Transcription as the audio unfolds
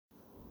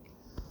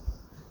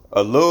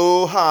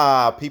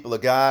Aloha, people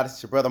of God.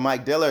 It's your brother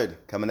Mike Dillard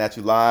coming at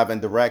you live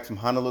and direct from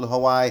Honolulu,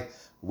 Hawaii.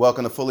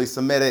 Welcome to Fully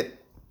Submitted,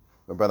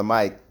 my brother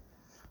Mike.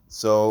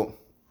 So,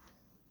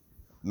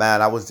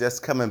 man, I was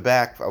just coming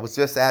back. I was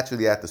just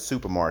actually at the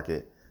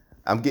supermarket.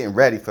 I'm getting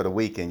ready for the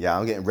weekend, y'all.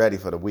 I'm getting ready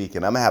for the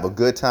weekend. I'm going to have a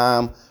good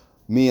time.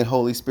 Me and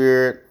Holy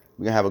Spirit,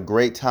 we're going to have a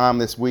great time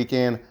this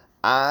weekend.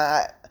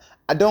 I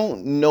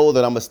don't know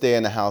that I'm going to stay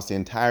in the house the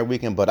entire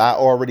weekend, but I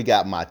already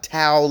got my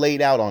towel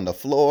laid out on the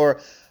floor,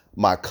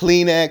 my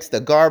Kleenex,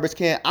 the garbage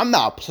can. I'm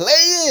not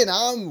playing.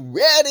 I'm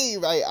ready,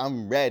 right?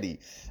 I'm ready.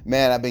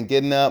 Man, I've been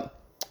getting up.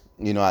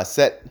 You know,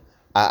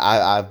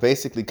 I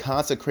basically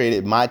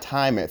consecrated my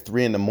time at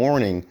 3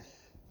 a.m.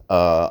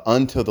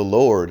 Unto the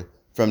Lord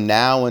from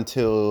now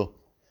until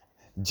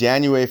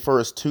January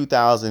 1st,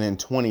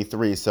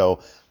 2023.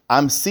 So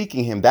I'm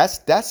seeking him.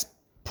 That's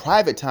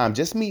private time,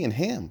 just me and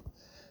him,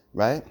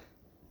 right?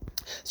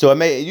 So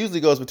it usually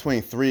goes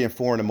between 3 and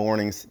 4 in the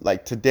mornings.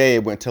 Like today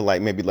it went to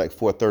maybe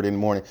 4:30 in the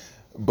morning.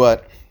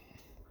 But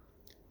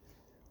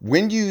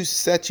when you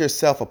set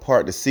yourself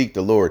apart to seek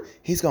the Lord,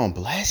 he's going to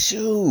bless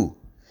you.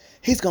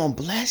 He's going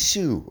to bless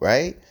you,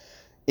 right?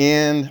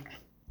 And,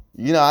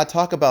 you know, I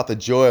talk about the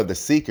joy of the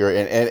seeker,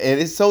 and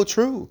it's so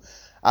true.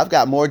 I've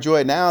got more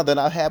joy now than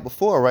I've had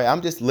before, right?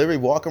 I'm just literally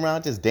walking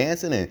around just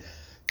dancing and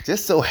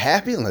just so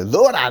happy. I'm like,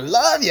 Lord, I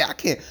love you.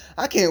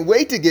 I can't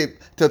wait to get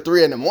to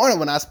 3 a.m.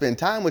 when I spend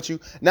time with you.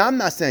 Now, I'm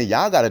not saying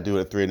y'all got to do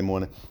it at 3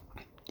 a.m.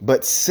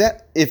 But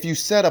if you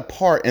set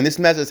apart, and this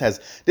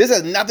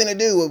has nothing to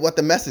do with what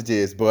the message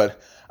is,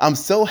 but I'm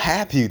so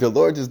happy. The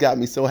Lord just got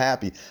me so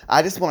happy.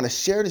 I just want to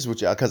share this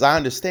with y'all because I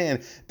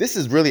understand this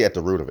is really at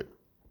the root of it,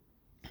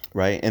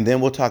 right? And then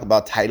we'll talk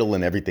about title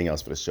and everything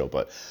else for the show.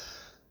 But,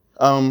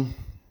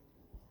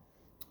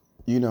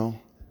 you know,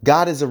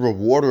 God is a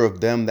rewarder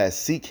of them that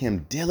seek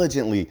him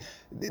diligently.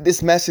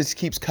 This message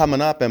keeps coming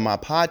up in my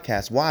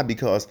podcast. Why?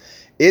 Because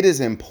it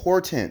is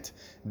important.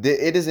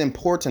 It is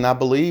important. I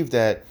believe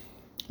that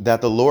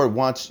the Lord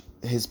wants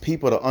his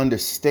people to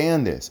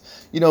understand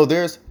this. You know,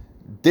 there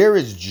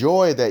is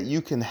joy that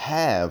you can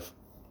have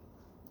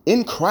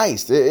in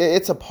Christ.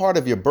 It's a part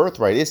of your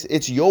birthright.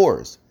 It's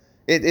yours.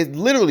 It's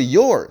literally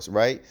yours,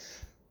 right?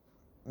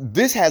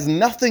 This has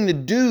nothing to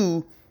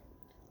do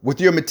with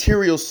your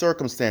material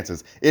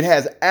circumstances. It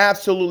has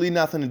absolutely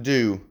nothing to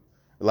do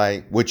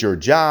with your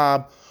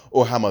job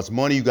or how much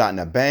money you got in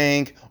the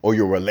bank or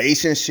your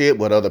relationship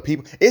with other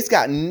people. It's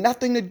got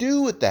nothing to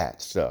do with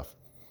that stuff,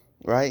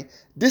 right?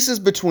 This is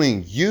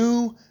between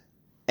you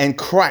and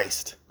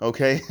Christ,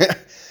 okay?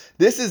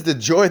 This is the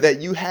joy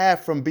that you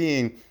have from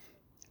being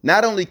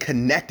not only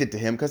connected to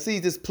him, because see,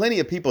 there's plenty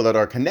of people that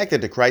are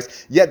connected to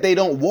Christ, yet they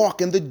don't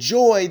walk in the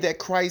joy that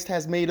Christ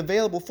has made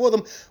available for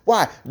them.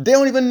 Why? They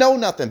don't even know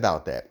nothing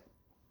about that.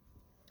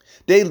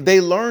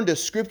 They learn the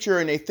scripture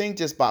and they think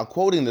just by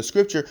quoting the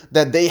scripture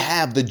that they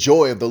have the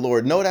joy of the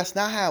Lord. No, that's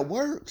not how it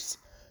works.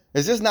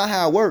 It's just not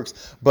how it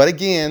works. But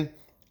again,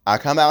 I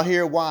come out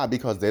here. Why?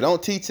 Because they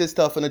don't teach this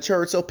stuff in the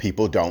church, so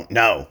people don't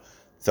know.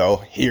 So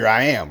here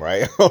I am,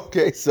 right?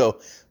 Okay,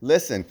 so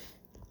listen.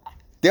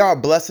 There are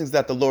blessings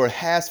that the Lord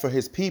has for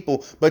his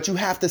people, but you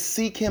have to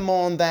seek him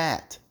on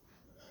that,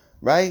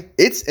 right?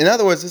 In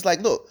other words, it's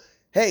like, look,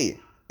 hey,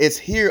 it's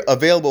here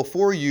available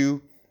for you,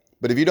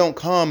 but if you don't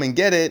come and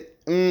get it,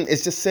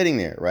 it's just sitting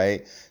there,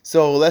 right?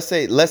 So let's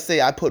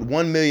say I put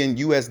 $1 million in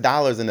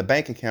the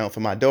bank account for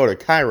my daughter,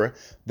 Kyra,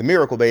 the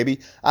miracle baby.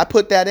 I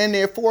put that in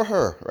there for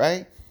her,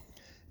 right?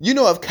 You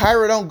know, if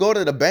Kyra don't go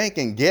to the bank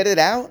and get it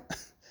out,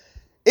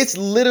 it's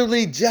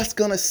literally just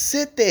going to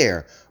sit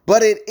there,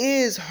 but it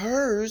is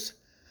hers.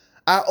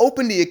 I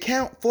opened the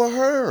account for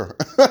her.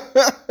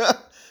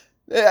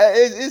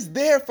 It's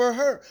there for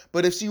her.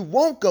 But if she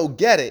won't go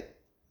get it,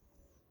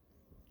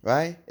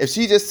 right? If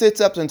she just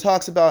sits up and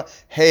talks about,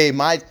 hey,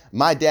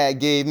 my dad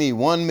gave me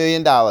 $1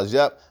 million.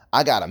 Yep,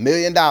 I got $1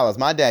 million.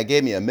 My dad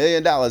gave me $1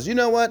 million. You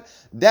know what?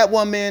 That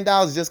 $1 million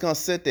is just going to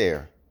sit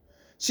there.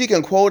 She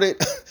can quote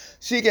it.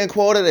 She can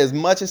quote it as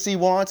much as she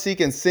wants. She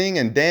can sing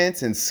and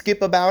dance and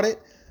skip about it.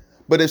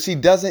 But if she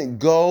doesn't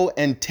go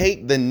and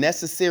take the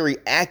necessary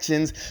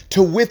actions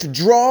to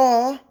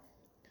withdraw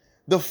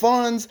the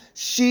funds,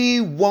 she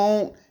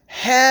won't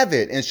have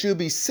it. And she'll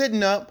be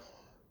sitting up.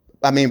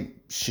 I mean,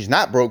 she's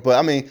not broke, but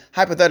I mean,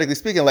 hypothetically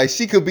speaking,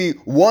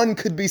 one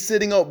could be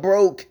sitting up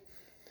broke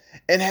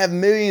and have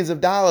millions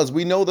of dollars.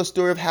 We know the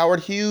story of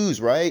Howard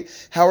Hughes, right?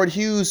 Howard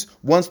Hughes,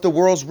 once the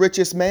world's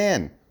richest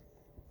man.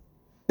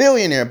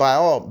 Billionaire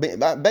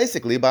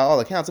basically by all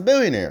accounts, a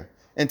billionaire.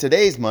 In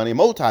today's money,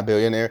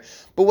 multi-billionaire.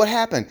 But what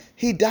happened?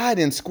 He died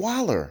in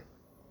squalor.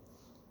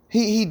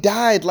 He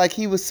died like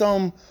he was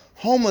some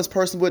homeless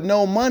person with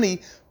no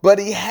money, but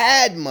he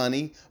had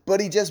money, but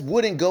he just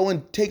wouldn't go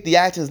and take the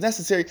actions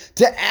necessary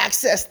to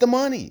access the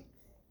money.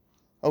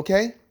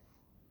 Okay?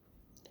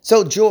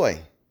 So joy,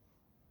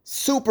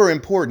 super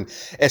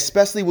important,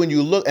 especially when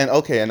you look,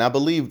 and I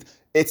believe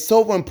it's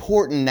so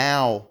important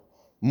now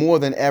more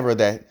than ever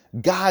that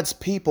God's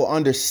people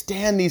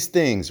understand these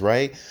things,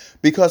 right?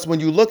 Because when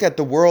you look at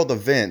the world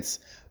events,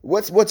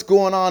 What's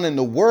going on in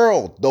the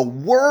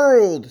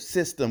world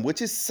system,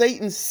 which is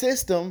Satan's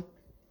system,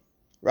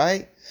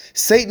 right?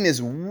 Satan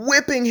is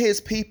whipping his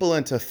people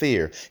into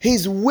fear.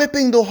 He's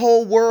whipping the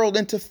whole world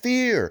into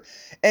fear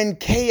and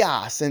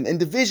chaos and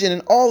division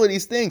and all of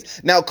these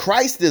things. Now,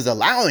 Christ is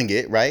allowing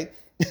it, right?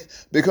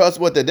 Because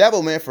what the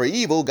devil meant for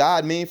evil,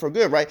 God meant for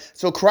good, right?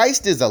 So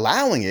Christ is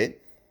allowing it.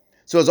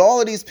 So as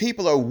all of these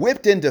people are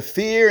whipped into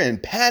fear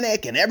and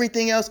panic and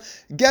everything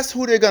else, guess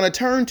who they're going to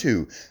turn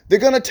to? They're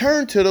going to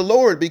turn to the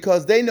Lord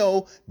because they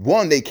know,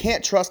 one, they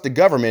can't trust the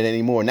government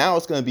anymore. Now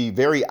it's going to be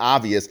very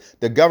obvious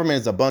the government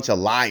is a bunch of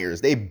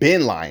liars. They've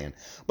been lying.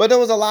 But there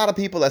was a lot of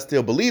people that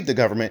still believe the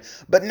government.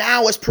 But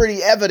now it's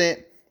pretty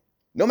evident,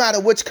 no matter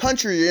which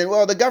country you're in,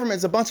 well, the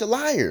government's a bunch of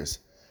liars.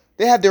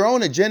 They have their own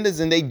agendas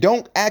and they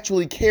don't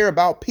actually care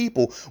about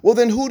people. Well,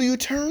 then who do you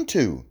turn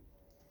to?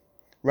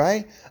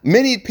 Right?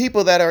 Many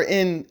people that are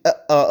in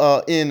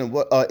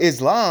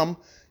Islam,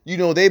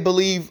 they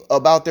believe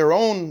about their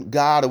own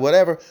God or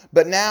whatever.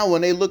 But now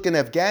when they look in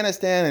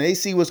Afghanistan and they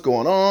see what's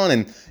going on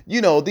and,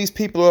 these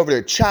people are over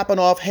there chopping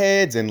off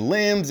heads and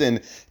limbs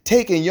and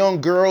taking young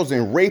girls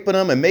and raping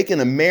them and making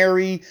them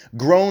marry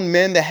grown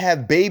men to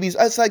have babies.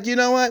 It's like, you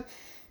know what?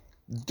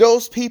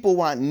 Those people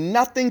want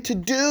nothing to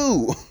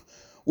do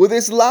with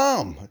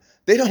Islam.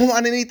 They don't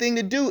want anything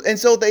to do. And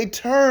so they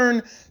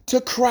turn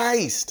to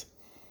Christ.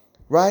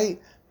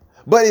 Right?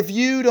 But if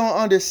you don't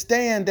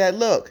understand that,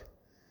 look,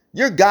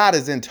 your God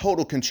is in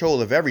total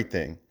control of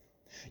everything.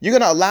 You're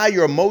going to allow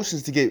your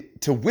emotions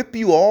to whip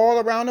you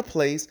all around the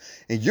place,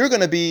 and you're going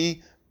to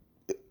be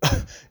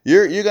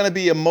you're going to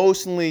be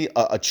emotionally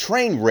a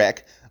train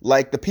wreck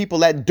like the people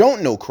that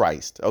don't know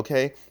Christ,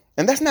 okay?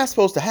 And that's not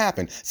supposed to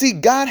happen. See,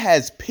 God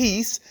has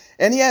peace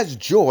and he has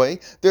joy.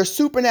 They're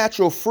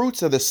supernatural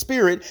fruits of the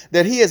Spirit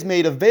that he has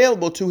made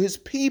available to his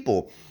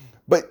people.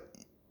 But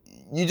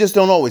you just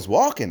don't always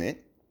walk in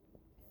it,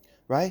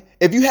 right?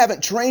 If you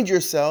haven't trained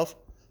yourself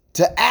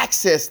to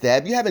access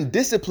that, if you haven't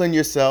disciplined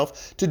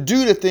yourself to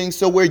do the things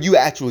so where you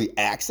actually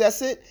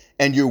access it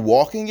and you're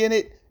walking in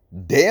it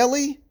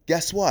daily,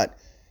 guess what?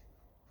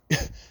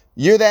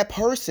 You're that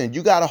person.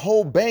 You got a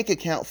whole bank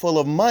account full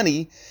of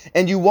money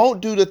and you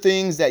won't do the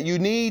things that you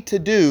need to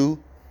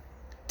do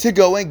to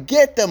go and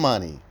get the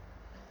money.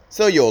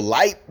 So your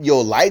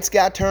lights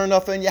got turned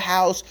off in your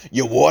house.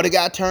 Your water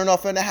got turned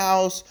off in the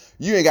house.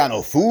 You ain't got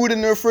no food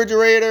in the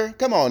refrigerator.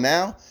 Come on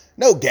now.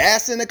 No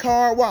gas in the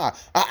car. Why?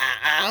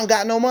 I don't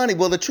got no money.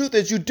 Well, the truth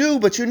is you do,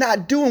 but you're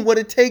not doing what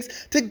it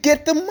takes to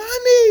get the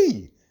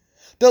money.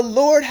 The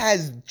Lord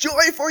has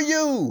joy for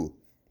you.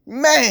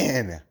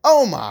 Man.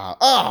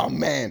 Oh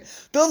man.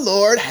 The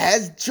Lord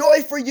has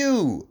joy for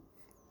you.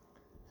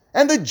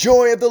 And the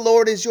joy of the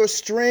Lord is your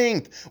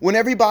strength. When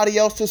everybody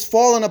else is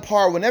falling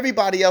apart, when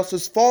everybody else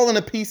is falling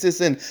to pieces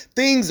and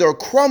things are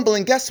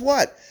crumbling, guess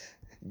what?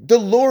 The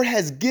Lord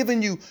has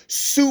given you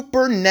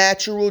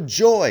supernatural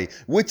joy,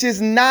 which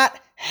is not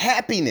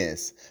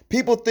happiness.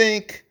 People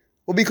think,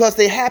 well, because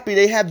they're happy,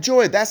 they have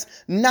joy. That's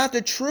not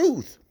the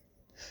truth.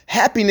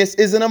 Happiness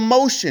is an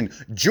emotion.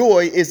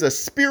 Joy is a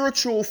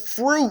spiritual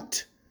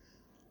fruit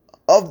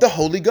of the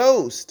Holy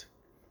Ghost,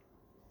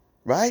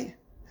 right?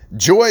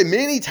 Joy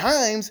many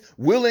times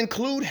will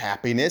include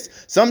happiness.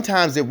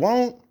 Sometimes it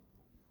won't.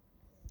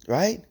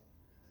 Right?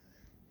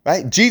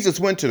 Right? Jesus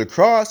went to the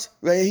cross.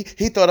 Right?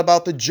 He thought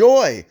about the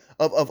joy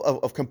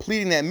of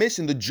completing that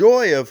mission, the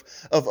joy of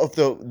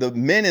the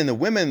men and the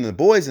women and the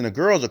boys and the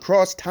girls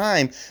across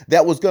time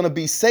that was going to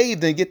be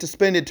saved and get to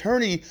spend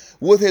eternity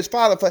with his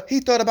Father.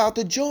 He thought about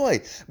the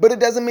joy. But it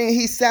doesn't mean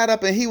he sat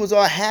up and he was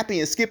all happy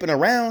and skipping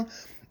around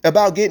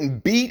about getting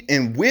beat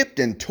and whipped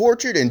and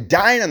tortured and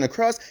dying on the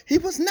cross. He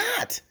was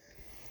not.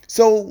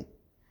 So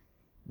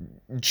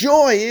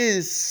joy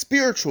is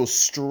spiritual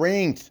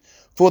strength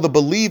for the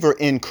believer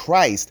in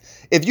Christ.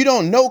 If you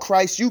don't know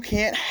Christ, you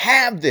can't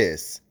have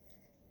this.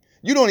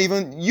 You don't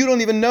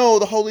even know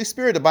the Holy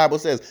Spirit. The Bible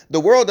says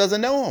the world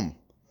doesn't know him.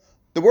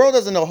 The world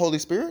doesn't know Holy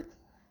Spirit,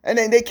 and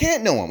they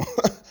can't know him.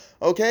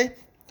 Okay?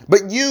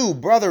 But you,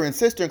 brother and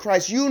sister in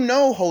Christ, you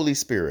know Holy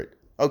Spirit.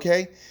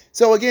 Okay?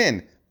 So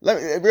again,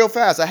 real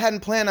fast, I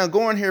hadn't planned on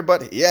going here,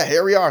 but yeah,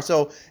 here we are.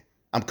 So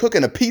I'm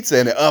cooking a pizza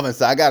in the oven,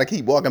 so I got to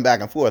keep walking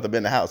back and forth. I'm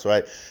in the house,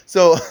 right?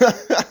 So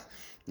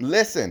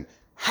listen,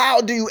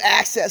 how do you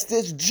access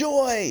this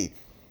joy?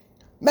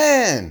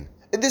 Man,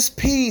 this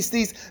peace,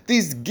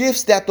 these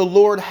gifts that the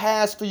Lord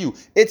has for you.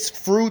 It's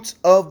fruits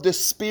of the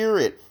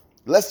Spirit.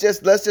 Let's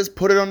just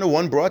put it under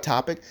one broad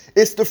topic.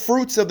 It's the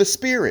fruits of the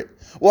Spirit.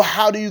 Well,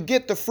 how do you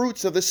get the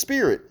fruits of the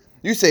Spirit?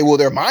 You say, well,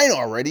 they're mine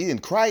already in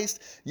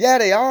Christ. Yeah,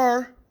 they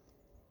are.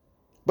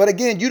 But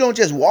again, you don't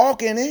just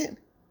walk in it.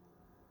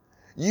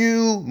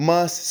 You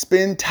must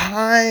spend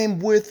time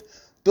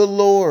with the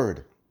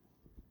Lord.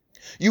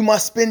 You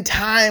must spend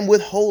time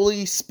with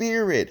Holy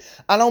Spirit.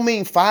 I don't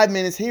mean 5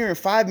 minutes here and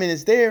 5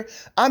 minutes there.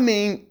 I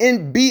mean,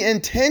 be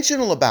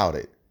intentional about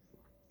it.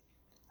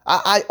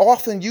 I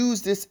often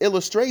use this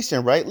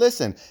illustration, right?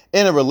 Listen,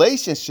 in a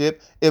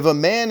relationship, if a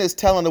man is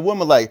telling a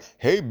woman like,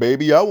 hey,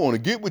 baby, I want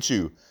to get with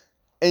you,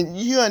 and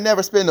you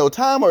never spend no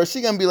time, or is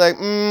she going to be like,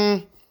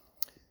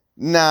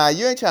 Nah,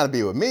 you ain't trying to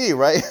be with me,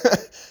 right?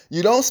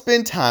 You don't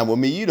spend time with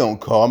me. You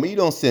don't call me. You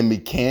don't send me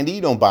candy.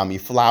 You don't buy me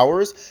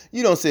flowers.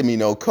 You don't send me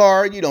no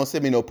card. You don't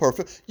send me no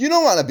perfume. You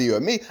don't want to be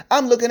with me.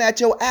 I'm looking at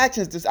your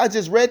actions. I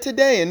just read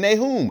today in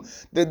Nahum.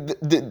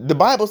 The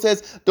Bible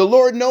says the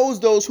Lord knows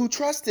those who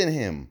trust in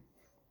him.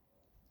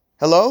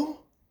 Hello?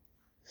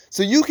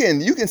 So you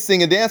can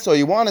sing and dance all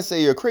you want to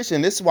say you're a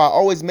Christian. This is why I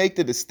always make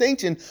the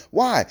distinction.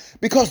 Why?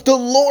 Because the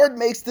Lord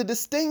makes the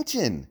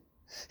distinction.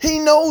 He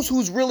knows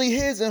who's really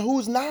his and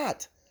who's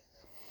not.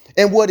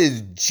 And what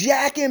is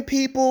jacking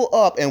people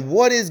up and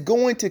what is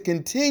going to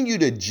continue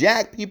to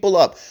jack people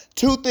up.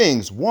 Two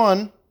things.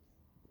 One,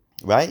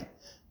 right?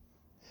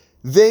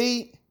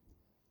 They're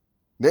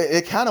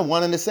kind of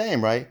one and the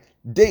same, right?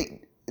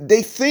 They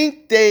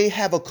think they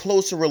have a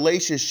closer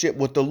relationship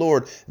with the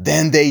Lord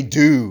than they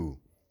do.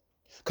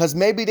 Because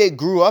maybe they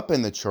grew up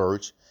in the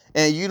church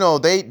and,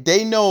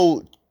 they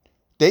know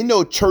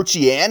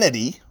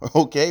churchianity,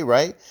 okay,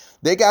 right?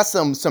 They got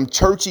some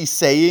churchy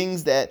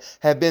sayings that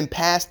have been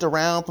passed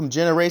around from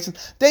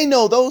generations. They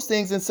know those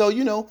things. And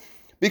so,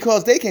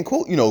 because they can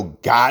quote,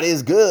 God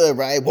is good,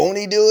 right? Won't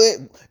he do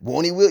it?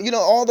 Won't he will?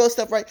 All those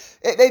stuff, right?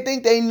 They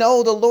think they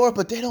know the Lord,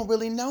 but they don't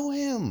really know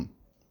him.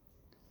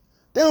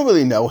 They don't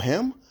really know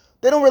him.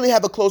 They don't really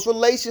have a close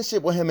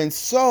relationship with him. And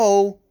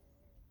so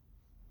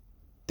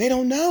they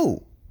don't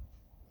know.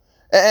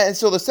 And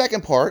so the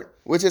second part,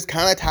 which is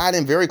kind of tied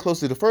in very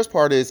closely to the first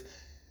part, is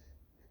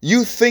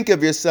you think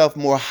of yourself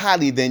more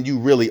highly than you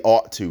really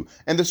ought to.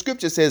 And the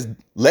scripture says,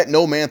 let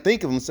no man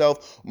think of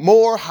himself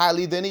more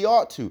highly than he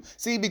ought to.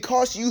 See,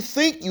 because you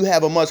think you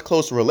have a much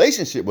closer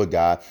relationship with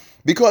God,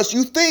 because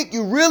you think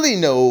you really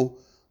know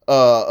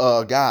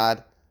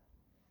God,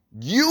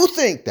 you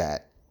think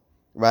that,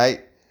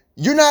 right?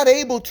 You're not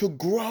able to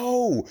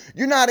grow.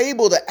 You're not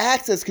able to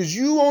access because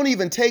you won't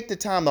even take the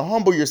time to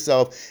humble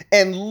yourself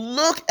and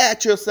look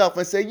at yourself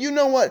and say, you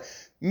know what?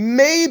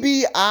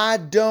 Maybe I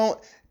don't.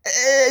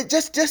 It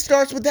just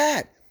starts with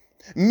that.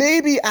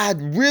 Maybe I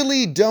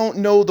really don't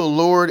know the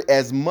Lord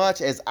as much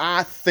as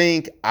I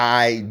think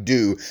I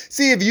do.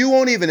 See, if you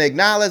won't even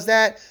acknowledge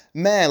that,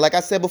 man, like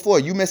I said before,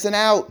 you missing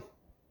out.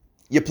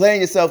 You're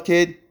playing yourself,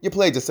 kid. You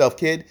played yourself,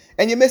 kid,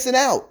 and you're missing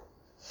out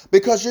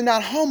because you're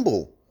not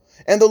humble.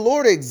 And the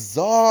Lord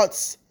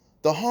exalts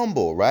the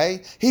humble,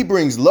 right? He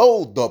brings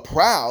low the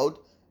proud.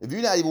 If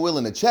you're not even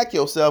willing to check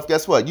yourself,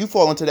 guess what? You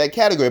fall into that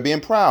category of being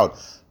proud.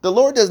 The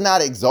Lord does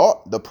not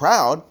exalt the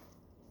proud,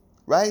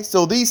 right?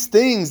 So these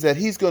things that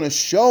he's going to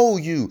show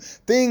you,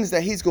 things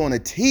that he's going to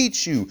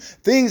teach you,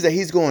 things that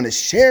he's going to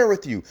share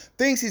with you,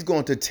 things he's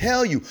going to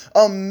tell you,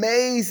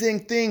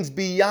 amazing things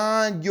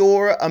beyond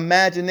your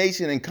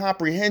imagination and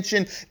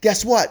comprehension.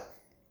 Guess what?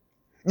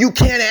 You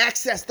can't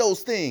access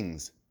those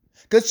things.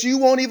 Because you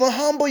won't even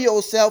humble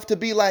yourself to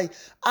be like,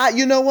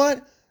 you know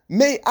what?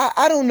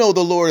 I don't know the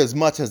Lord as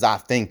much as I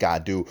think I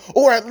do.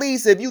 Or at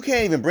least if you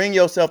can't even bring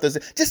yourself to say,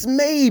 just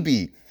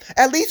maybe,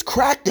 at least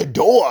crack the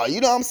door.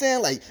 You know what I'm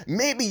saying? Like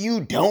maybe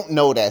you don't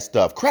know that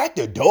stuff. Crack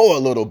the door a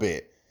little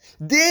bit.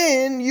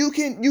 Then you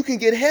can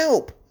get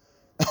help.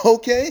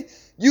 Okay?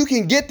 You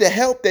can get the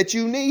help that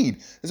you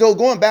need. So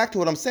going back to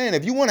what I'm saying,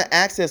 if you want to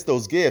access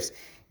those gifts,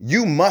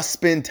 you must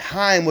spend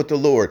time with the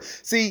Lord.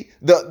 See,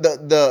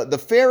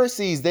 the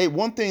Pharisees,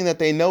 one thing that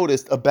they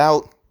noticed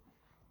about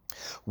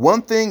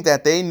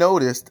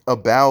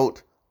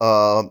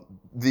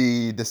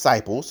the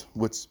disciples,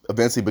 which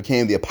eventually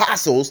became the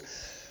apostles,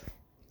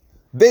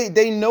 they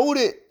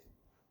noted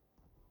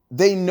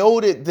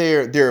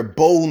their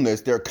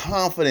boldness, their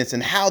confidence,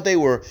 and how they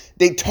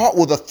taught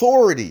with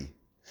authority.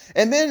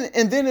 And then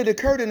it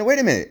occurred to them, wait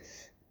a minute,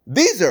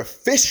 these are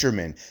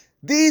fishermen.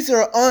 These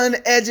are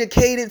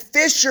uneducated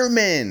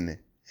fishermen.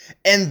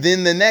 And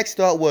then the next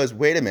thought was,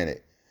 wait a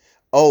minute.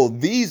 Oh,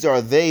 these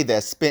are they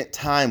that spent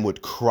time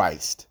with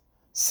Christ.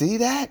 See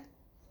that?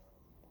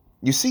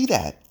 You see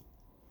that?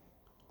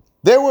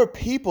 There were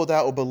people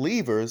that were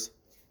believers,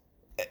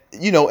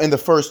 in the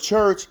first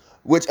church,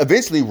 which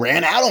eventually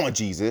ran out on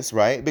Jesus,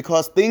 right?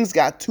 Because things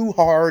got too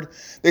hard.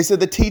 They said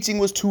the teaching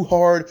was too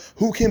hard.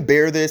 Who can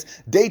bear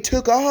this? They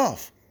took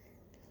off.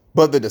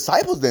 But the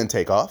disciples didn't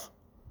take off.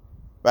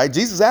 Right?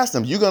 Jesus asked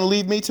them, you going to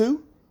leave me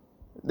too?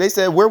 They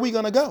said, where are we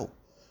going to go?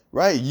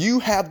 Right? You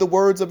have the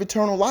words of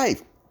eternal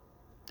life.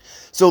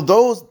 So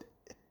those,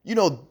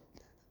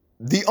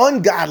 the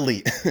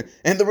ungodly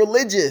and the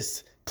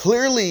religious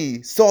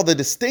clearly saw the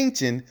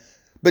distinction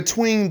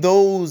between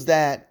those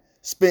that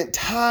spent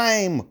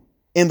time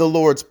in the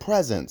Lord's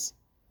presence.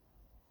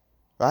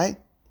 Right?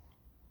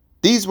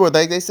 These were,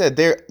 like they said,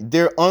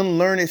 they're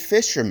unlearned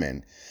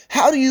fishermen.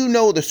 How do you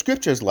know the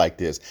scriptures like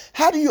this?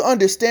 How do you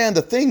understand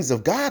the things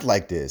of God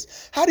like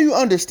this? How do you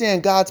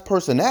understand God's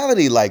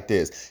personality like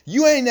this?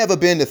 You ain't never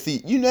been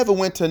you never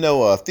went to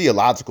no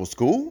theological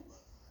school.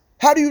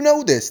 How do you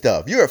know this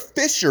stuff? You're a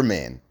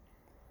fisherman.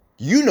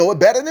 You know it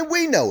better than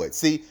we know it.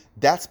 See,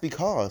 that's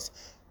because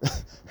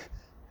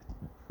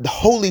the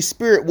Holy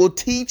Spirit will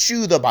teach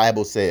you, the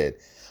Bible said.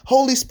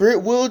 Holy Spirit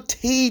will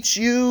teach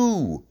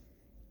you.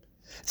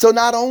 So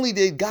not only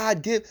did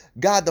God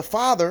the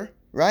Father,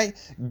 right?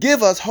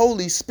 Give us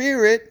Holy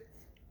Spirit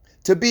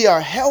to be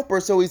our helper.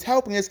 So he's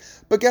helping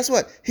us. But guess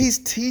what? He's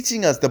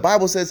teaching us. The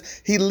Bible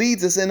says he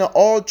leads us into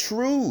all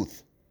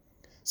truth.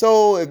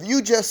 So if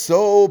you just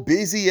so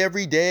busy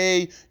every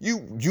day,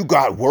 you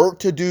got work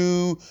to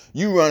do,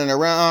 you running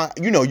around,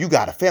 you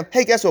got a family.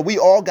 Hey, guess what? We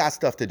all got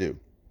stuff to do.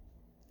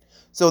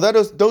 So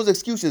those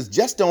excuses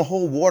just don't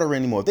hold water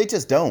anymore. They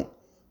just don't.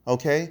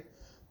 Okay?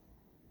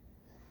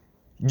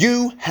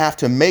 You have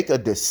to make a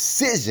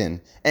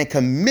decision and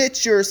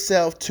commit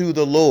yourself to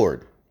the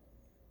Lord.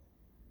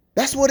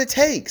 That's what it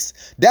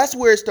takes. That's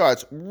where it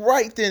starts,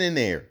 right then and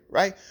there,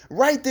 right?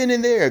 Right then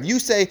and there. If you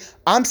say,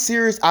 I'm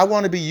serious, I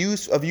want to be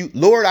used of you.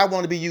 Lord, I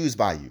want to be used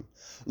by you.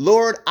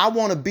 Lord, I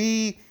want to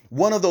be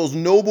one of those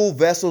noble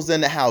vessels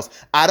in the house.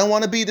 I don't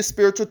want to be the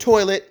spiritual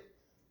toilet.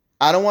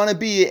 I don't want to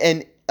be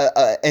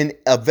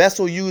a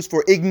vessel used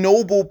for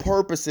ignoble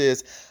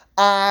purposes.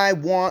 I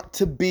want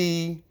to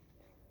be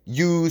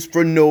used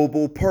for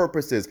noble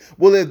purposes.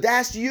 Well, if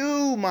that's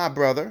you, my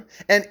brother,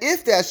 and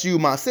if that's you,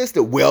 my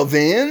sister, well,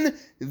 then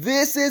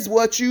this is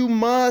what you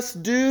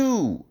must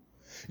do.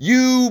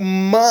 You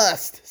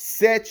must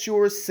set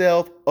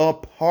yourself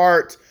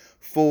apart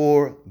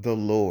for the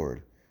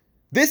Lord.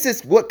 This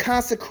is what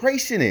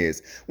consecration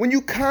is. When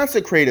you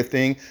consecrate a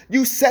thing,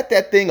 you set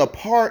that thing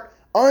apart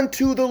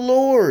unto the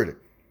Lord.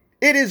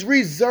 It is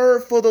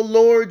reserved for the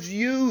Lord's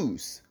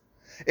use.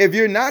 If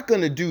you're not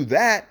going to do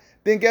that,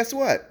 then guess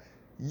what?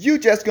 You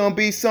just going to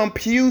be some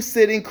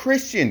pew-sitting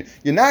Christian.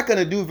 You're not going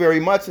to do very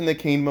much in the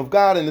kingdom of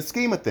God in the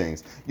scheme of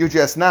things. You're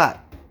just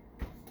not.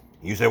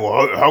 You say,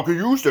 well, how can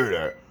you say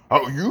that?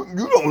 You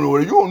don't know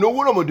what, you don't know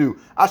what I'm going to do.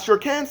 I sure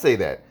can say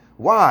that.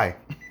 Why?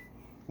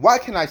 Why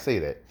can I say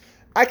that?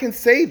 I can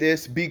say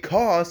this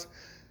because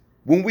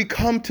when we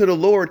come to the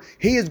Lord,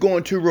 he is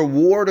going to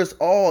reward us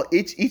all.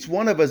 Each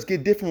one of us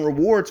get different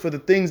rewards for the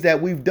things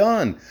that we've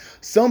done.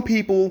 Some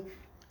people,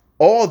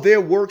 all their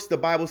works, the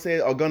Bible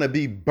says, are going to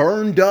be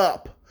burned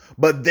up,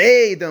 but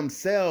they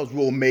themselves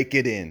will make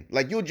it in.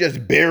 Like you'll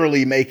just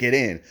barely make it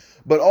in.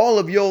 But all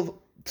of your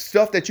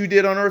stuff that you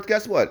did on earth,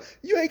 guess what?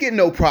 You ain't getting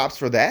no props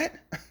for that.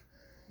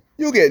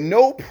 You'll get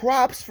no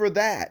props for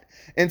that.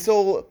 And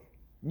so,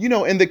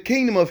 in the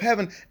kingdom of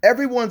heaven,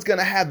 everyone's going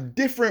to have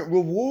different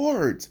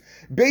rewards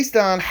based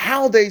on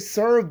how they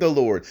served the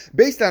Lord,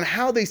 based on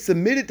how they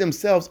submitted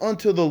themselves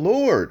unto the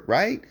Lord,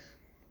 right?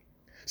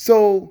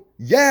 So,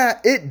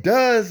 yeah, it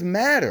does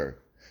matter.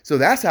 So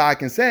that's how I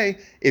can say,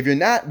 if you're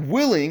not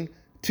willing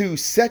to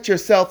set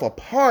yourself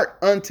apart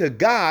unto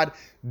God,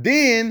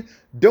 then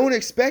don't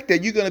expect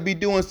that you're going to be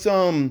doing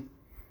some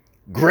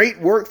great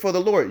work for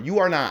the Lord. You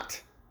are not.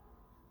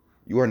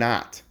 You are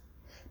not.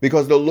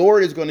 Because the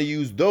Lord is going to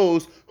use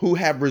those who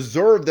have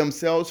reserved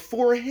themselves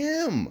for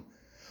him.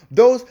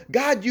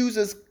 God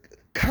uses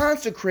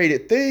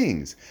consecrated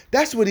things.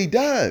 That's what he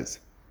does.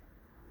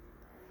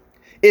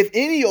 If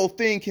any old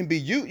thing can be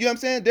used, you know what I'm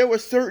saying? There were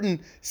certain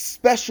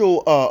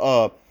special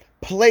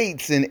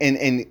plates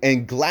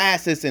and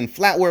glasses and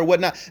flatware and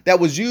whatnot that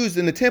was used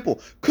in the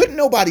temple. Couldn't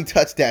nobody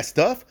touch that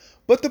stuff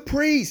but the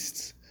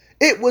priests.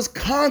 It was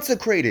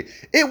consecrated.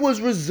 It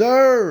was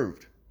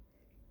reserved.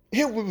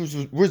 It was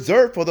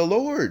reserved for the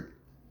Lord.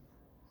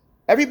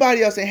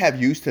 Everybody else ain't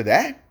have use to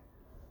that,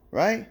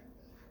 right?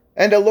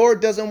 And the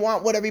Lord doesn't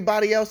want what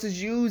everybody else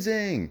is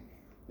using.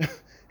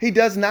 He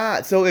does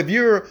not. So if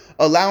you're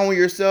allowing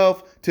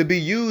yourself to be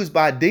used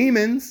by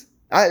demons,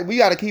 we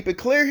got to keep it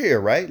clear here,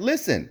 right?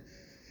 Listen,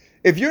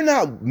 if you're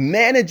not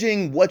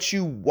managing what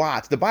you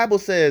watch, the Bible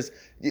says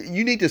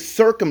you need to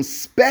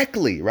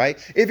circumspectly, right?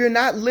 If you're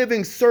not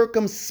living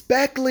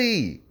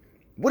circumspectly,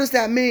 what does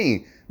that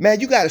mean? Man,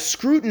 you got to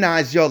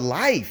scrutinize your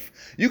life.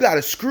 You got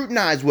to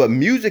scrutinize what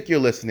music you're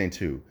listening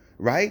to,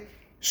 right?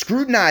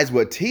 Scrutinize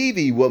what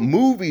TV, what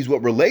movies,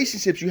 what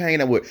relationships you're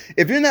hanging out with.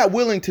 If you're not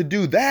willing to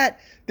do that,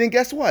 then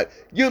guess what?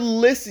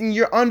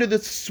 You're under the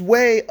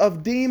sway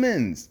of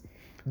demons,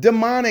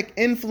 demonic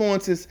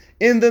influences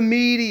in the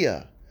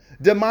media,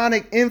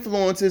 demonic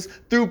influences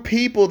through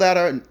people that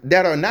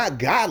are not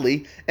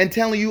godly and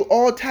telling you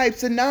all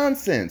types of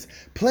nonsense,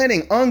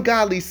 planting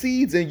ungodly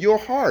seeds in your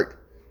heart.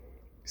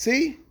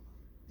 See?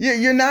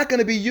 You're not going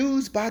to be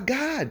used by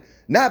God,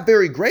 not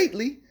very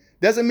greatly.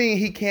 Doesn't mean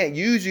he can't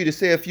use you to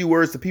say a few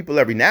words to people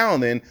every now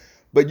and then,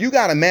 but you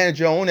got to manage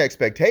your own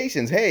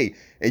expectations. Hey,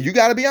 and you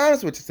got to be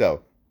honest with yourself,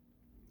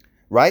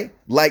 right?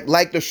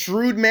 Like the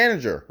shrewd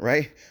manager,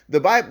 right?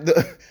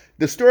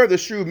 The story of the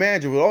shrewd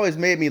manager, what always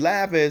made me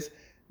laugh is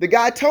the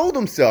guy told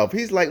himself,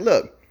 he's like,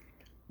 look,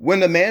 when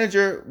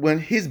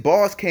his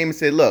boss came and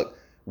said, look,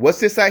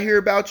 what's this I hear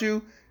about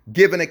you?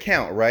 Give an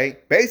account,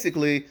 right?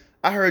 Basically,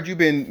 I heard you've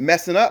been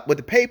messing up with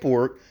the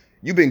paperwork.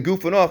 You've been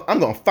goofing off. I'm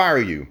going to fire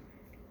you.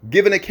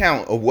 Give an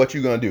account of what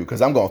you're going to do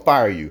because I'm going to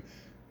fire you.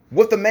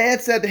 What the man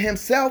said to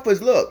himself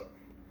is, look,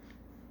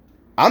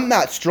 I'm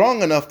not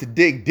strong enough to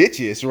dig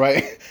ditches,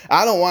 right?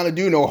 I don't want to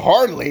do no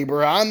hard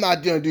labor. I'm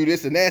not going to do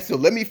this and that. So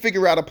let me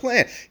figure out a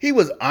plan. He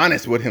was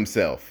honest with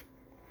himself.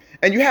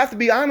 And you have to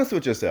be honest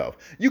with yourself.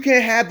 You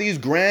can't have these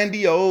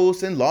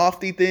grandiose and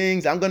lofty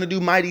things. I'm going to do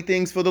mighty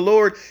things for the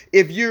Lord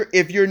if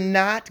you're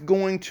not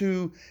going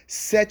to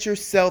set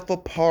yourself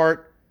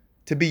apart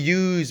to be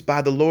used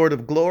by the Lord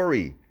of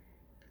glory.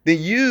 Then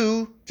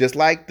you, just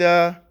like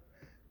the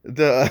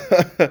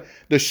the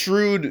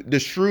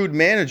shrewd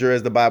manager,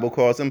 as the Bible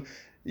calls him,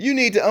 you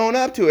need to own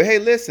up to it. Hey,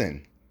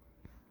 listen,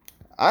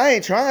 I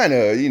ain't trying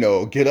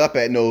to, get up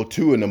at no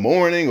 2 a.m.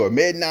 or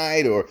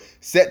midnight or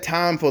set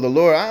time for the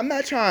Lord. I'm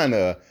not trying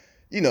to,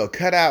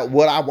 cut out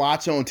what I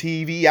watch on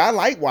TV. I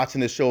like watching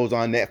the shows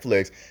on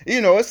Netflix.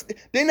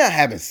 They're not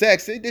having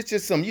sex. It's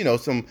just some,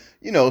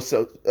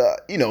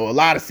 a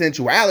lot of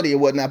sensuality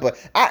and whatnot.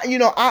 But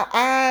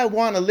I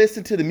want to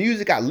listen to the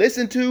music I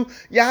listen to.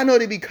 Yeah, I know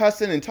they be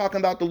cussing and talking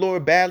about the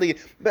Lord badly,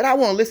 but I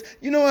want to listen.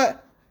 You know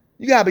what?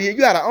 You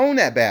gotta own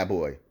that bad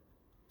boy.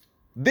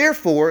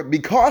 Therefore,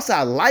 because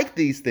I like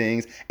these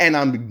things and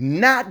I'm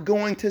not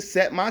going to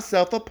set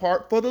myself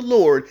apart for the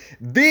Lord,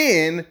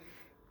 then,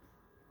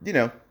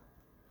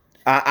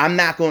 I'm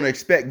not going to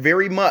expect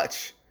very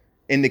much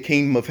in the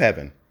kingdom of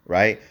heaven,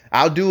 right?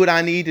 I'll do what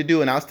I need to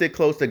do and I'll stick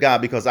close to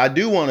God because I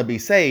do want to be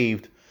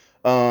saved,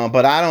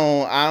 but I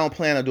don't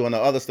plan on doing the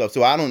other stuff.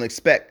 So I don't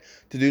expect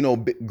to do no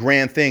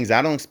grand things.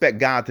 I don't expect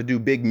God to do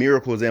big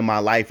miracles in my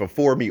life or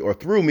for me or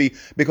through me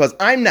because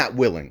I'm not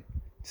willing.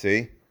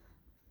 See?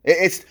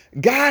 It's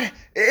God.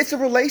 It's a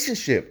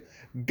relationship.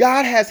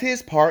 God has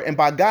his part. And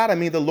by God, I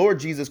mean the Lord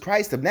Jesus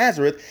Christ of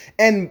Nazareth.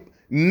 And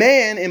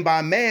man, and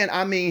by man,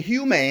 I mean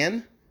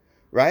human,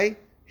 right?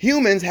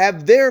 Humans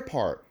have their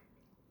part.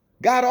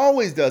 God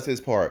always does his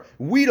part.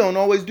 We don't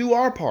always do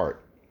our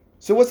part.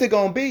 So what's it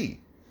going to be?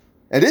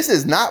 And this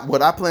is not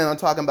what I plan on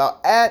talking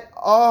about at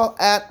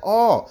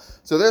all.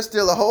 So there's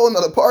still a whole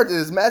nother part to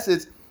this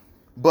message.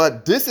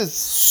 But this is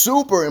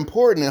super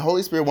important. And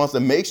Holy Spirit wants to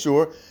make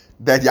sure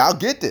that y'all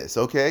get this,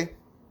 okay?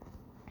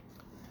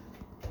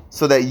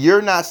 So that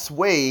you're not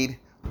swayed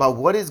by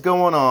what is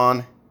going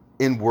on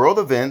in world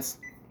events,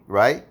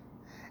 right?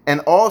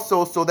 And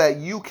also so that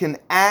you can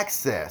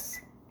access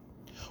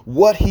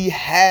what he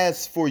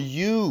has for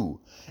you.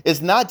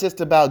 It's not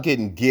just about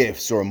getting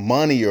gifts or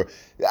money or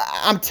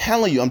I'm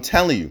telling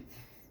you,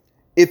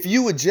 if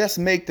you would just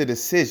make the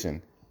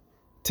decision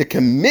to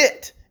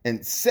commit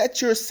and set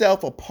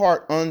yourself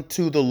apart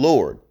unto the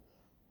Lord,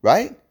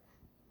 right?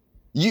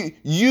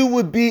 You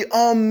would be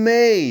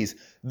amazed.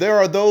 There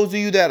are those of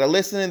you that are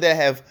listening that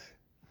have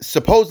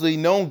supposedly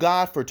known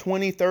God for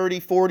 20, 30,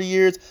 40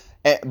 years.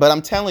 But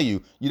I'm telling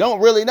you, you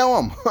don't really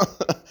know him.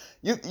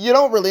 you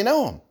don't really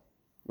know him,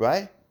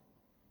 right?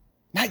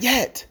 Not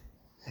yet.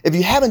 If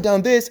you haven't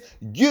done this,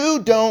 you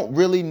don't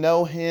really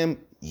know him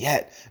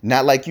yet.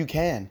 Not like you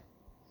can.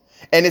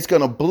 And it's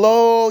going to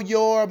blow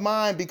your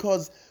mind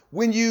because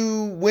when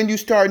you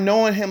start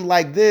knowing him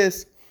like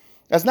this,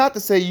 that's not to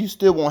say you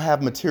still won't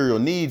have material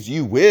needs.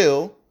 You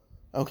will.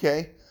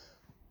 Okay.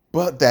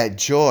 But that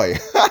joy,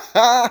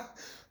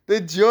 the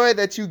joy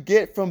that you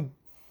get from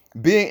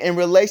being in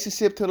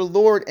relationship to the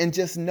Lord and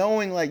just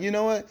knowing like, you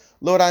know what,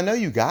 Lord, I know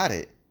you got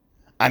it.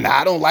 And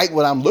I don't like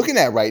what I'm looking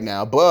at right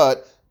now,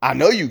 but I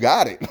know you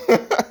got it.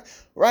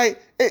 Right.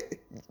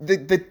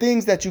 The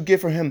things that you get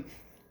from him,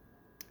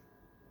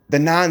 the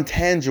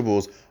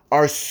non-tangibles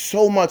are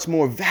so much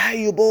more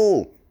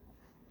valuable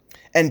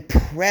and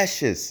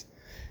precious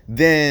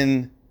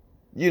than,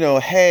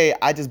 hey,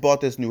 I just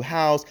bought this new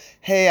house.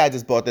 Hey, I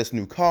just bought this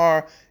new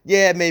car.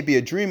 Yeah, it may be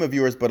a dream of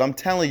yours, but I'm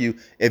telling you,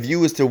 if you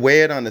was to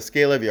weigh it on the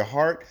scale of your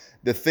heart,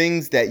 the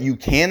things that you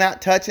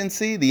cannot touch and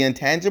see, the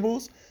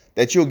intangibles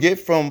that you'll get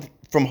from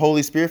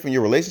Holy Spirit, from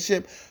your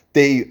relationship,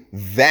 they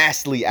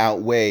vastly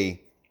outweigh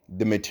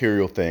the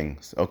material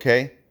things.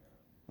 Okay,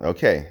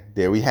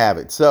 there we have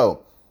it.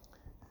 So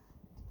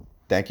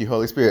thank you,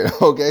 Holy Spirit.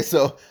 Okay,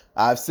 so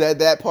I've said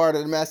that part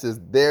of the message.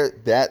 There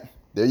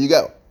you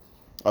go.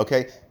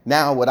 Okay,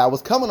 now what I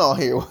was coming on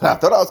here, what I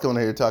thought I was coming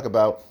here to talk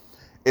about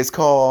is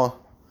called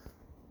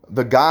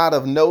the God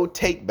of no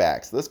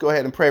takebacks. Let's go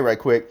ahead and pray right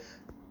quick.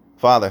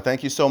 Father,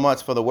 thank you so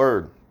much for the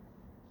word.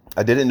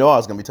 I didn't know I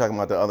was going to be talking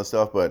about the other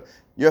stuff, but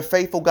you're a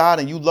faithful God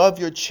and you love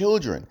your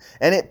children.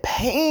 And it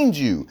pains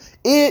you.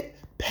 It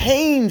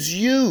pains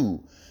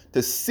you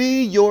to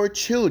see your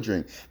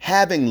children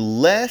having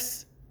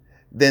less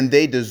than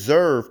they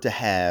deserve to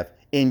have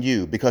in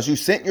you because you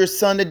sent your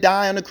son to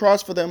die on the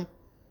cross for them.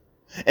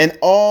 And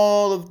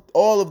all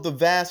of the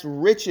vast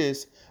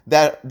riches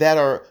that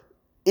are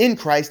in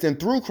Christ and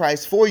through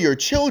Christ for your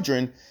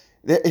children,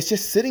 it's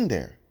just sitting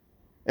there.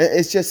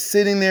 It's just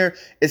sitting there.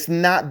 It's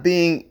not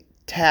being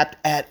tapped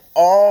at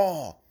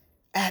all.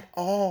 And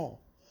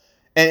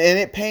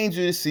it pains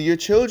you to see your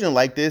children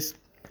like this.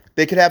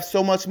 They could have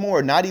so much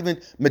more, not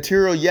even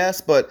material, yes,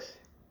 but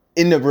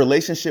in the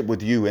relationship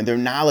with you and their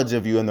knowledge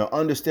of you and their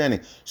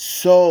understanding,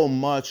 so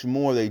much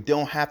more. They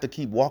don't have to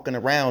keep walking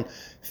around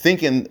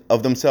thinking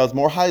of themselves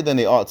more highly than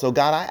they ought. So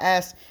God, I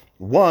ask,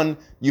 one,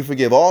 you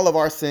forgive all of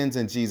our sins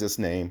in Jesus'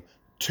 name.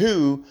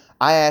 2,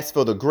 I ask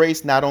for the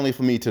grace not only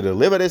for me to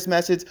deliver this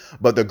message,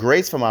 but the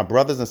grace for my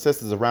brothers and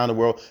sisters around the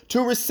world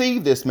to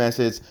receive this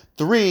message.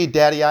 3,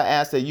 Daddy, I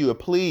ask that you would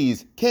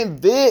please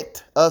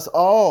convict us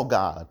all,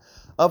 God,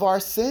 of our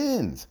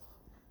sins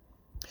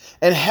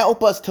and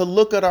help us to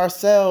look at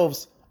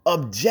ourselves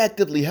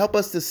objectively. Help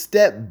us to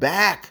step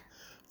back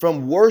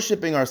from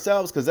worshiping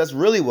ourselves, because that's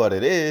really what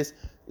it is.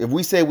 If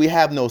we say we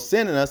have no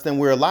sin in us, then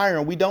we're a liar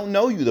and we don't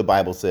know you, the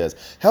Bible says.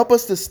 Help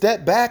us to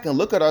step back and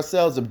look at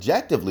ourselves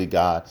objectively,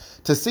 God,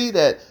 to see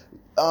that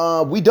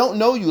we don't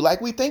know you like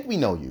we think we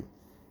know you.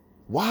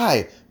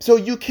 Why? So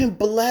you can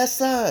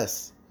bless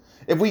us.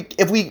 If we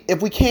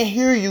can't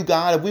hear you,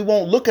 God, if we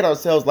won't look at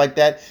ourselves like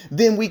that,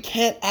 then we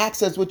can't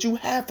access what you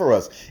have for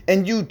us.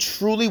 And you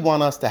truly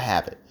want us to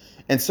have it.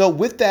 And so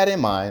with that in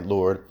mind,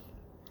 Lord,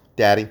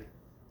 Daddy,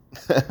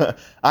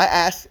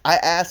 I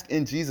ask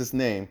in Jesus'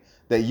 name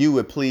that you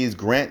would please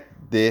grant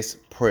this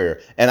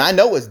prayer. And I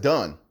know it's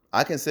done.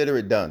 I consider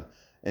it done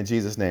in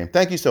Jesus' name.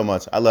 Thank you so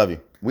much. I love you.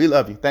 We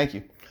love you. Thank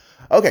you.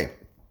 Okay.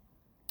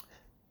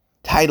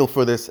 Title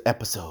for this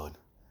episode: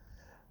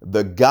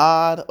 The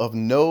God of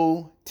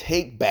No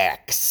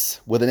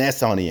Takebacks, with an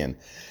S on the end.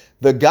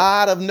 The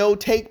God of No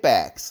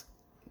Takebacks.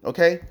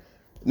 Okay.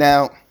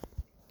 Now,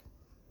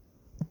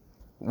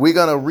 we're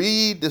going to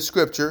read the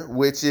scripture,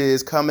 which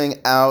is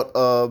coming out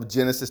of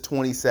Genesis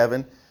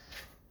 27.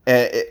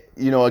 And,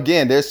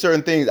 again, there's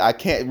certain things I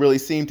can't really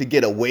seem to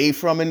get away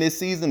from in this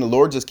season. The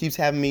Lord just keeps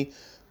having me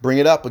bring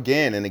it up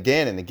again and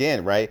again and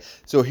again, right?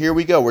 So here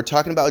we go. We're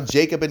talking about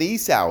Jacob and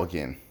Esau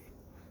again.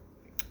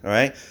 All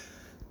right.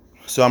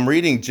 So I'm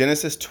reading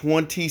Genesis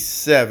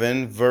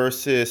 27,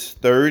 verses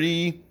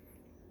 30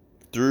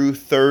 through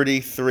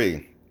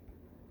 33.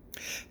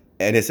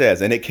 And it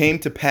says, "And it came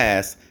to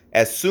pass,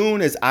 as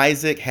soon as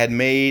Isaac had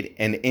made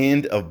an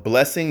end of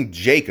blessing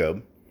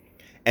Jacob,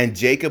 and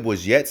Jacob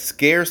was yet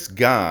scarce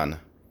gone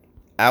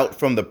out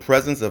from the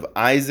presence of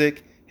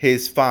Isaac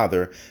his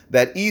father,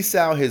 that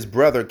Esau his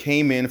brother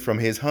came in from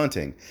his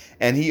hunting.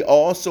 And he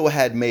also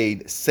had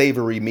made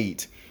savory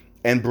meat,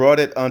 and brought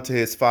it unto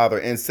his father,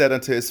 and said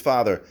unto his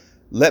father,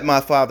 Let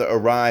my father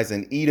arise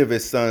and eat of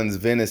his son's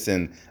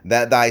venison,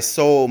 that thy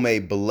soul may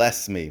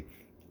bless me.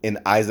 And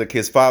Isaac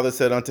his father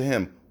said unto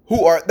him,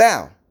 Who art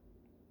thou?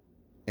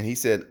 And he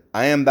said,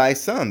 I am thy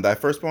son, thy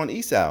firstborn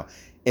Esau.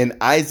 And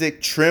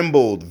Isaac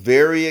trembled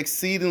very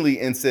exceedingly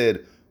and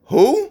said,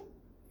 Who?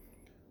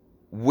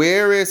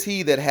 Where is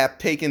he that hath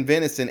taken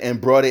venison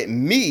and brought it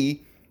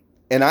me?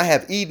 And I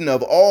have eaten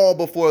of all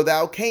before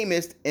thou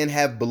camest, and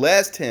have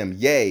blessed him.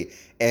 Yea,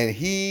 and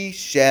he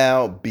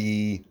shall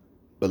be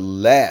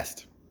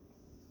blessed.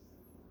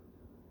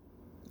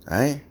 All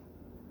right?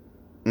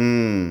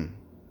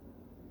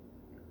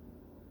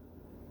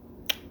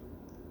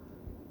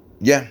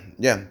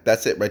 Yeah,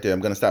 that's it right there.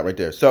 I'm going to stop right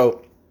there.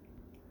 So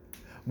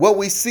what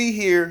we see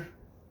here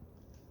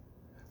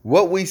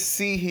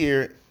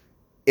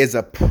is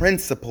a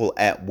principle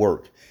at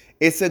work.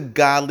 It's a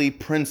godly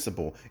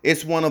principle.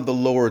 It's one of the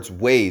Lord's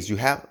ways.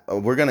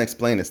 We're going to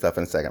explain this stuff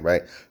in a second,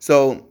 right?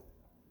 So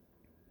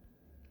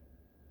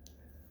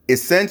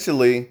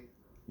essentially,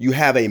 you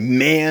have a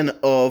man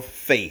of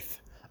faith,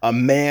 a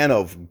man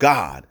of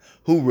God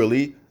who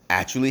really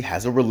actually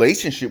has a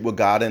relationship with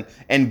God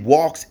and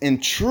walks in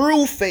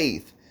true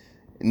faith.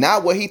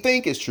 Not what he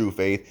think is true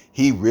faith.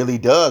 He really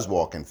does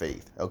walk in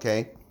faith,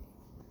 okay?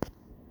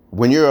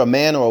 When you're a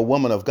man or a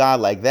woman of God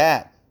like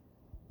that,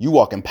 you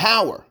walk in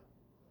power,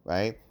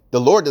 right?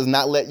 The Lord does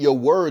not let your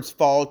words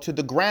fall to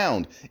the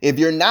ground. If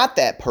you're not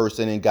that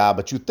person in God,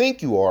 but you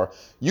think you are,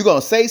 you're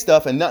going to say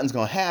stuff and nothing's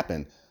going to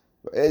happen.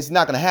 It's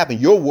not going to happen.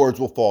 Your words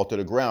will fall to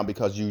the ground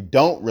because you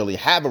don't really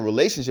have a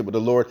relationship with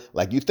the Lord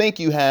like you think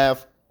you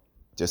have.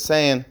 Just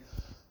saying.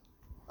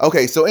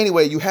 Okay, so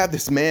anyway, you have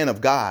this man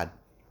of God.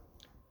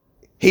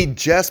 He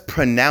just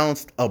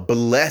pronounced a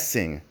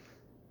blessing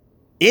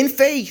in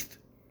faith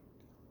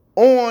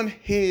on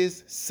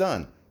his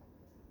son,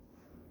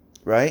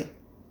 right?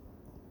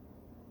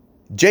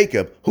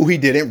 Jacob, who he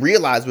didn't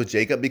realize was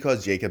Jacob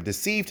because Jacob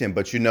deceived him.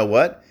 But you know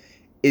what?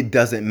 It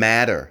doesn't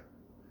matter.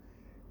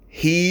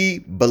 He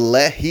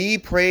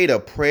prayed a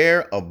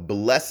prayer of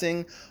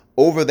blessing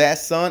over that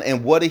son.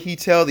 And what did he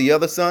tell the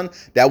other son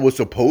that was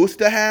supposed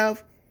to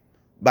have,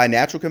 by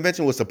natural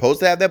convention, was supposed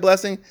to have that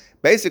blessing?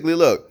 Basically,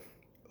 look,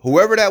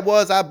 whoever that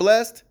was I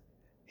blessed,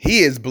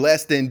 he is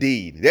blessed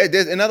indeed.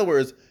 In other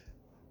words,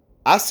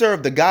 I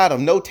serve the God of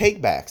no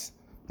takebacks,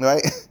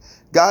 right?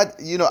 God,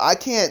 I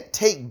can't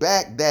take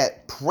back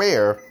that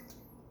prayer,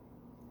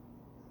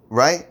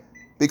 right?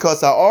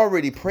 Because I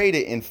already prayed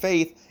it in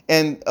faith.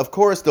 And of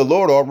course, the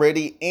Lord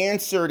already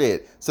answered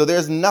it. So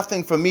there's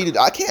nothing for me to do.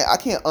 I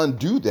can't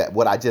undo that,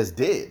 what I just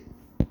did,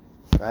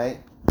 right?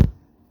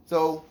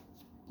 So,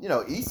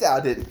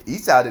 Esau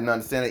didn't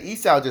understand it.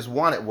 Esau just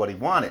wanted what he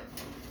wanted.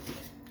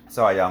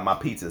 Sorry, y'all, my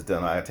pizza's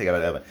done. I gotta take it out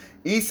of the oven.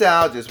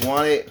 Esau just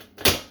wanted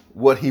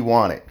what he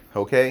wanted,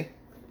 okay?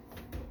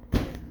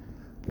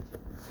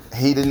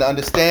 He didn't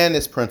understand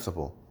this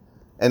principle.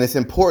 And it's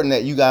important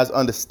that you guys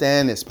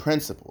understand this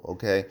principle,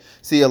 okay?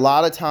 See, a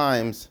lot of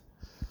times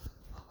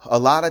a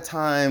lot of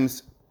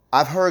times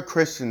I've heard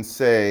Christians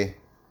say,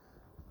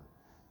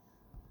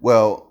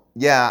 well,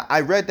 yeah,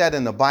 I read that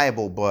in the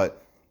Bible,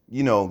 but,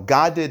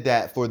 God did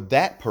that for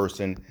that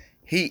person.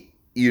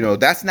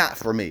 That's not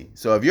for me.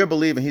 So if you're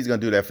believing he's going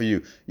to do that for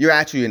you, you're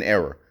actually in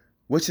error,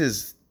 which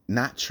is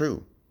not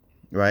true.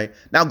 Right?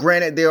 Now,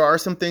 granted, there are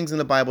some things in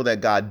the Bible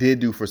that God did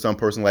do for some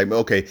person, like,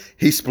 okay,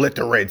 he split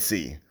the Red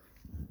Sea.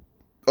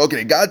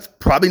 Okay, God's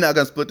probably not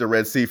going to split the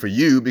Red Sea for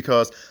you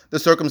because the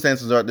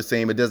circumstances aren't the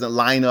same. It doesn't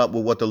line up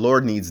with what the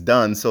Lord needs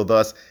done. So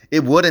thus,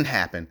 it wouldn't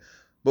happen.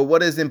 But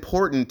what is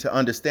important to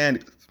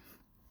understand,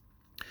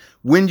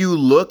 when you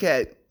look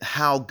at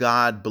how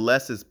God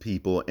blesses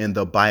people in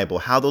the Bible,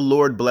 how the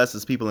Lord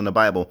blesses people in the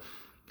Bible,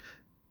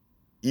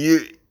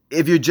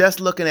 if you're just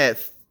looking at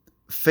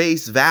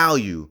face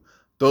value,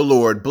 the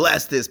Lord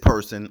bless this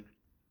person,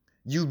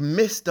 you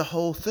missed the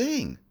whole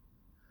thing.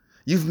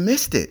 You've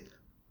missed it,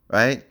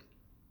 right?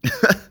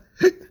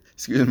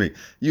 Excuse me.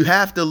 You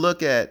have to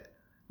look at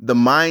the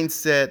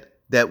mindset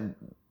that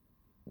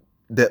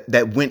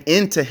went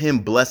into him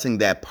blessing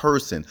that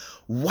person.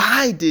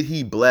 Why did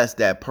he bless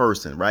that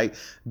person, right?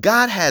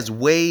 God has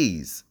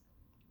ways.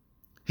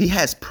 He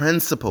has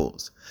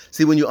principles.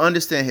 See, when you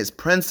understand his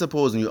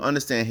principles and you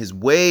understand his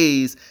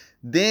ways,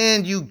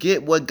 then you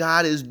get what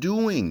God is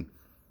doing.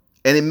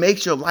 And it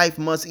makes your life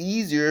much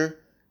easier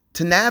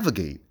to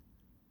navigate,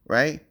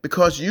 right?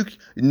 Because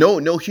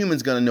no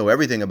human's going to know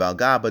everything about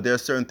God, but there are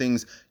certain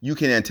things you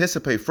can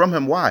anticipate from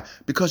him. Why?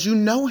 Because you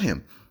know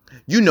him.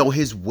 You know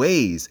his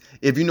ways.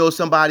 If you know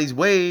somebody's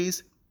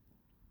ways,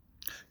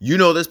 you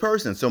know this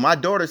person. So my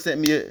daughter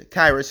sent me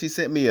Kyra, she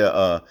sent me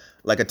a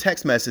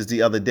text message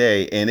the other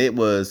day, and it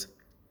was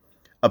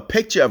a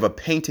picture of a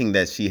painting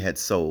that she had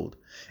sold.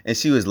 And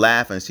she was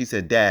laughing. She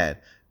said, "Dad,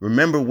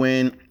 remember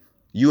when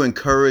you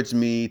encouraged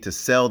me to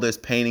sell this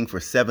painting for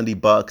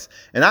 $70?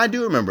 And I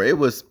do remember we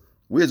was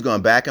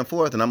going back and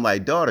forth. And I'm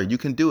like, daughter, you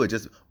can do it.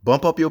 Just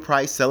bump up your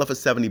price, sell it for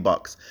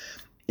 $70.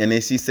 And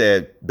then she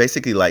said,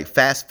 basically, like,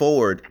 fast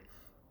forward,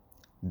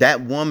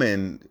 that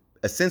woman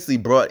essentially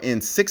brought in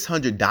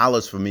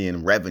 $600 for me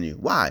in revenue.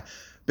 Why?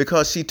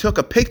 Because she took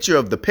a picture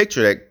of the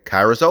picture that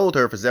Kyra sold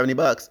her for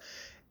 $70.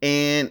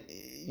 And,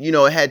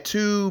 it had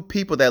two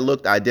people that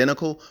looked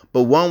identical,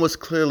 but one was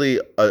clearly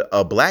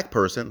a black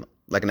person,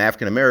 like an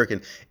African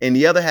American, and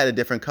the other had a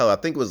different color. I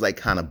think it was like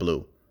kind of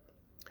blue.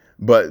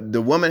 But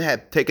the woman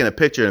had taken a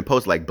picture and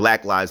posted like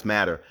Black Lives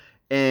Matter.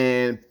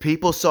 And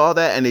people saw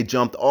that and they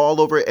jumped all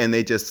over it and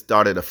they just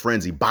started a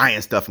frenzy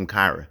buying stuff from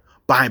Kyra.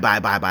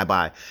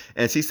 Buy.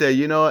 And she said,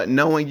 you know what?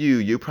 Knowing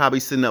you're probably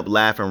sitting up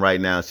laughing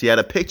right now. She had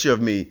a picture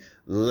of me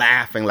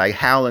laughing, like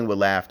howling with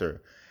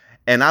laughter.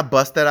 And I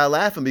busted out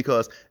laughing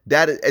because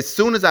as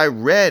soon as I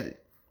read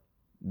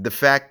the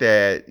fact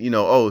that,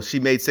 she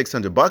made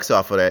 $600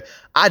 off of that,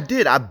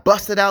 I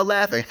busted out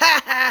laughing.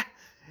 Ha ha.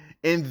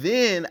 And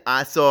then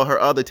I saw her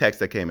other text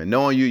that came in.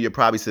 Knowing you're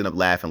probably sitting up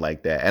laughing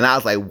like that. And I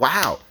was like,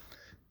 wow,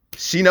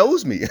 she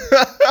knows me.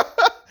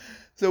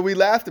 So we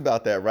laughed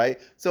about that, right?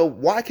 So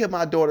why can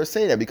my daughter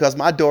say that? Because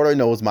my daughter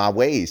knows my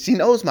ways. She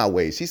knows my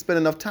ways. She spent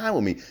enough time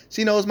with me.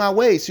 She knows my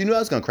ways. She knew I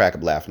was going to crack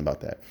up laughing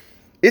about that.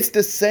 It's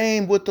the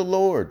same with the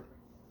Lord.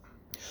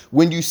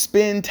 When you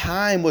spend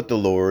time with the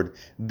Lord,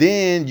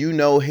 then you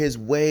know his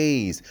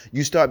ways.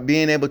 You start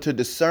being able to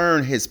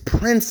discern his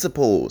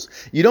principles.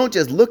 You don't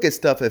just look at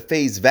stuff at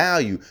face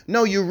value.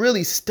 No, you're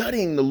really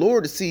studying the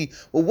Lord to see,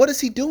 well, what is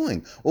he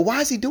doing? Well,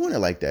 why is he doing it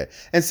like that?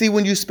 And see,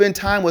 when you spend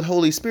time with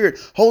Holy Spirit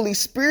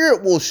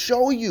will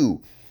show you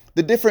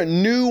the different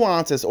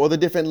nuances or the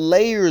different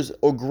layers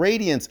or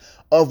gradients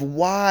of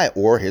why,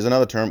 or here's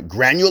another term,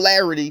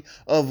 granularity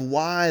of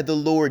why the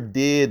Lord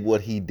did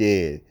what he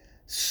did.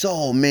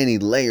 So many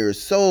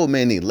layers. But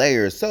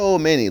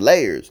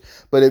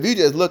if you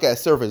just look at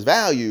surface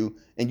value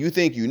and you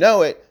think you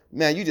know it,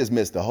 man, you just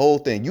missed the whole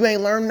thing. You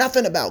ain't learned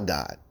nothing about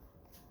God.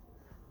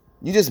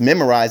 You just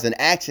memorized an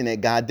action that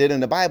God did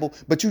in the Bible,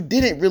 but you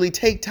didn't really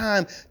take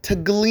time to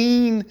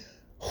glean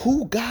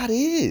who God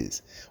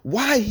is,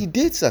 why he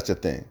did such a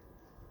thing,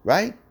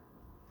 right?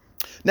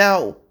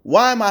 Now,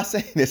 why am I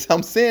saying this?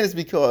 I'm saying this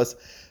because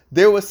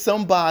there was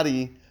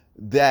somebody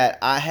that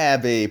I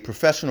have a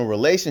professional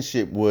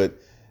relationship with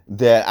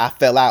that I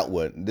fell out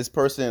with. This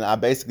person, I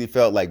basically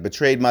felt like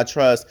betrayed my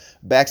trust,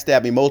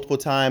 backstabbed me multiple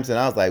times. And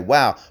I was like,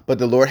 wow, but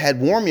the Lord had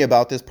warned me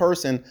about this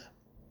person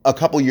a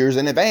couple years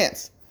in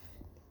advance.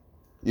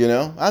 I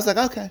was like,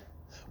 okay,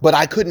 but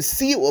I couldn't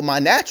see it with my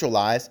natural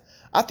eyes.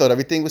 I thought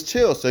everything was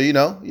chill. So,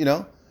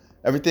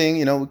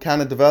 everything, we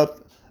kind of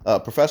developed a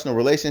professional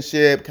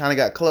relationship, kind of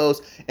got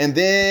close. And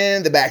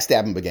then the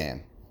backstabbing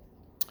began.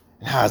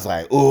 And I was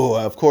like, oh,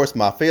 of course,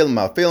 my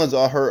feelings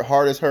are hurt,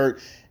 heart is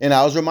hurt. And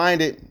I was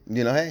reminded,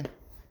 hey,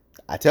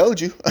 I told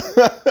you.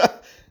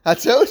 I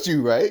told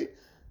you, right?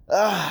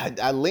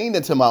 I leaned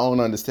into my own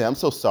understanding. I'm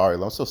so sorry,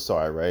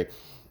 right?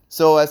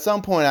 So at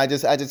some point, I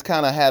just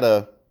kind of had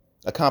a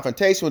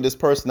confrontation with this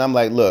person. I'm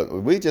like, look,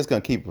 we're just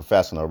going to keep it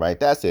professional, right?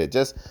 That's it.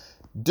 Just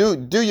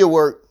do your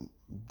work.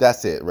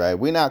 That's it, right?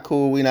 We're not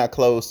cool. We're not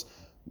close.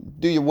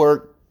 Do your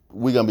work.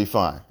 We're going to be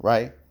fine,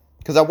 right?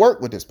 because I work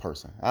with this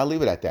person. I'll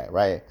leave it at that,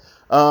 right?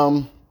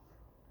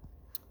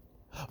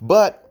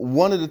 But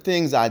one of the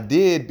things I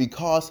did,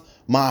 because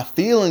my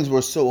feelings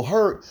were so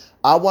hurt,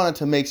 I wanted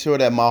to make sure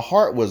that my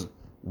heart was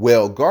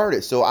well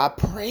guarded. So I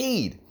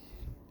prayed.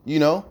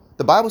 The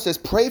Bible says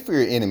pray for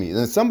your enemies.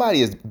 And if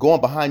somebody is going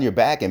behind your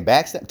back and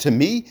backstab, to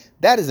me,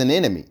 that is an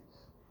enemy.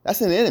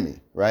 That's an enemy,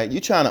 right?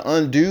 You're trying to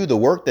undo the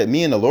work that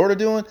me and the Lord are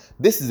doing.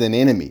 This is an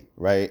enemy,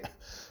 right?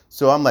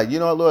 So I'm like,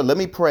 Lord, let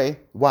me pray.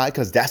 Why?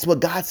 Because that's what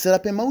God set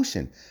up in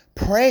motion.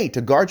 Pray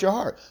to guard your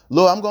heart.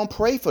 Lord, I'm going to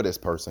pray for this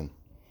person.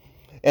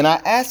 And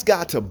I asked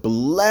God to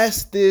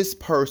bless this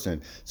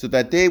person so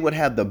that they would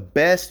have the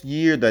best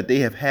year that they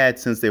have had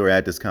since they were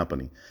at this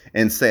company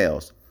in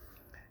sales.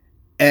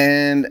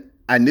 And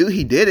I knew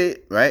he did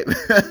it, right?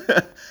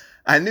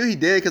 I knew he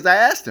did it because I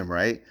asked him,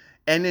 right?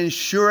 And then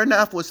sure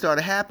enough, what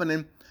started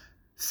happening,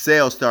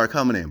 sales started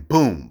coming in.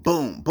 Boom,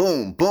 boom,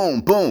 boom,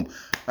 boom, boom.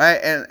 Right?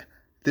 And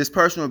this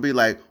person would be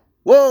like,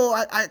 whoa,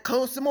 I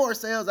closed some more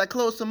sales. I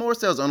closed some more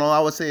sales. And all I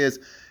would say is,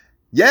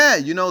 yeah,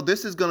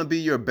 this is going to be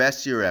your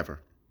best year ever.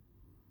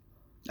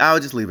 I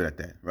would just leave it at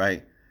that,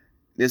 right?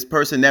 This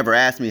person never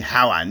asked me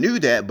how I knew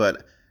that,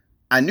 but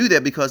I knew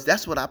that because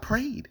that's what I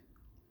prayed.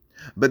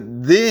 But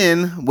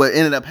then what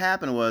ended up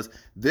happening was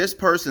this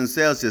person's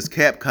sales just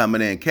kept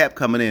coming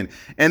in.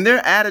 And their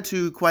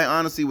attitude, quite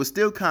honestly, was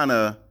still kind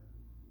of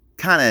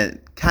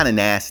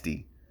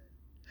nasty.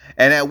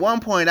 And at one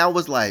point I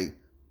was like,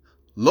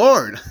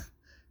 Lord,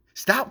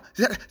 stop.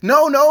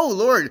 No,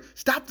 Lord,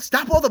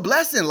 stop all the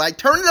blessing. Like,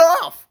 turn it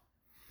off.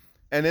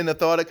 And then the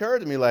thought occurred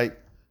to me, like,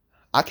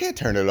 I can't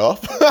turn it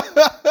off.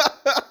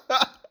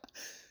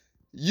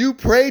 You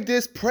prayed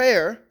this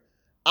prayer.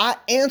 I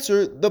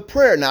answered the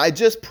prayer. Now, I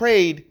just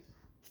prayed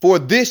for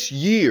this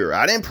year.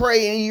 I didn't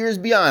pray any years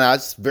beyond. I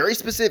was very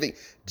specific.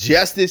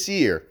 Just this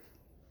year.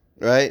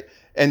 Right?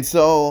 And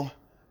so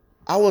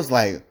I was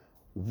like,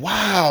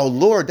 wow,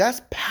 Lord,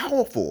 that's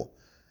powerful.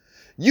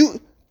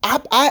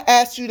 I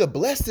asked you to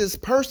bless this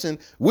person,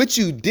 which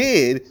you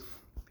did.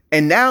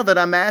 And now that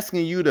I'm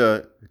asking you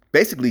to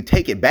basically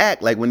take it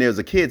back, like when there was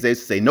a kid, they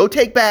used to say, no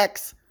take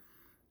backs,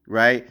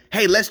 right?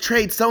 Hey, let's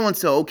trade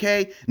so-and-so,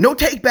 okay? No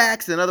take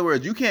backs. In other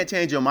words, you can't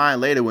change your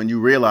mind later when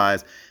you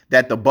realize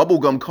that the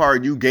bubblegum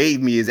card you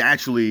gave me is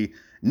actually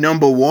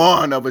number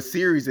one of a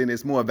series and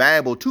it's more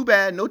valuable. Too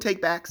bad, no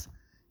take backs.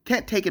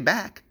 Can't take it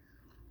back,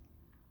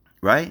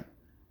 right?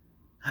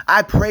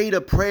 I prayed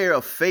a prayer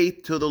of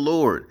faith to the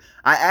Lord.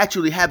 I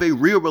actually have a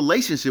real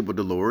relationship with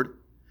the Lord.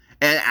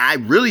 And I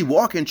really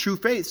walk in true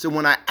faith. So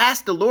when I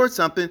asked the Lord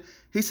something,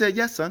 he said,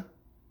 yes, son.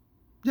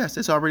 Yes,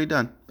 it's already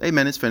done.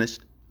 Amen. It's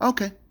finished.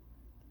 Okay.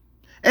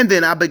 And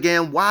then I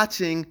began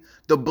watching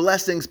the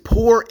blessings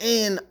pour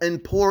in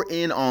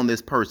on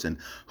this person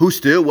who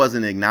still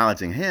wasn't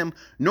acknowledging him,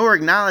 nor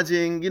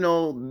acknowledging,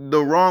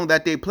 the wrong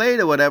that they played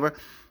or whatever.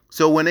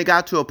 So when they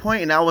got to a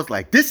point and I was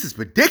like, this is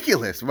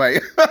ridiculous,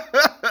 right?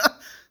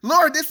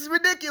 Lord, this is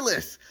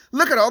ridiculous.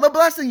 Look at all the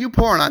blessing you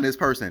pouring on this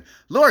person.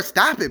 Lord,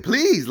 stop it,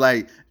 please.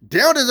 Like, they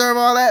don't deserve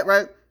all that,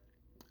 right?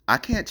 I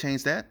can't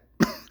change that.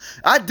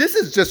 This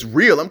is just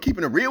real. I'm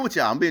keeping it real with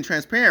y'all. I'm being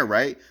transparent,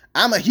 right?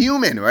 I'm a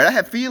human, right? I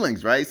have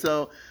feelings, right?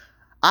 So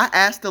I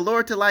asked the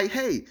Lord to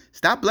hey,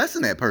 stop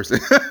blessing that person.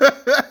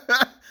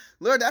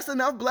 Lord, that's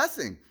enough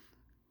blessing.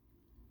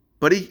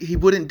 But he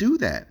wouldn't do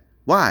that.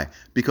 Why?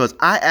 Because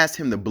I asked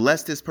him to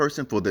bless this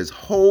person for this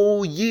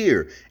whole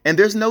year. And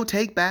there's no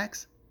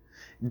takebacks.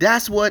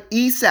 That's what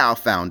Esau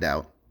found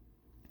out.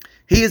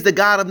 He is the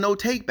God of no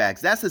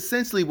takebacks. That's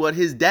essentially what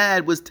his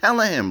dad was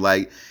telling him.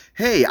 Like,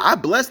 hey, I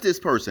blessed this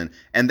person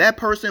and that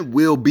person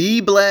will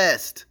be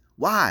blessed.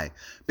 Why?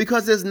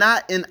 Because it's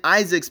not in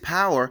Isaac's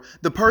power.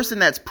 The person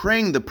that's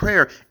praying the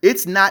prayer,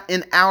 it's not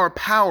in our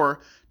power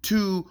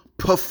to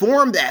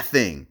perform that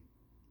thing.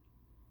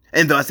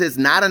 And thus it's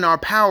not in our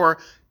power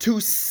to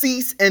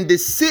cease and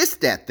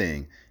desist that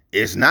thing.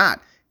 It's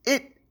not.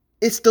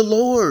 It's the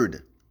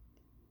Lord.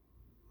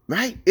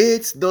 Right?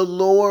 It's the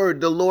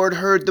Lord. The Lord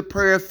heard the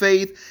prayer of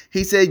faith.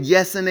 He said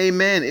yes and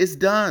amen. It's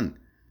done.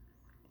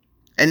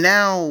 And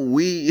now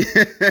we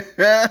think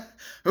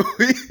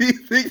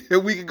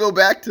that we can go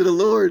back to the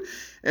Lord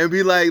and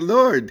be like,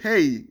 Lord,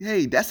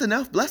 hey, that's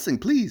enough blessing,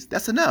 please.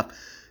 That's enough.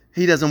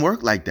 He doesn't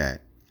work like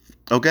that.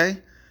 Okay?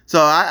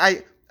 So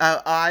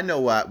I know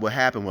what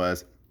happened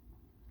was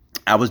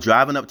I was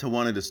driving up to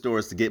one of the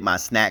stores to get my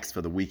snacks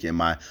for the weekend,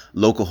 my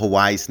local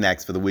Hawaii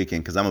snacks for the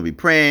weekend, because I'm going to be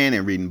praying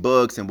and reading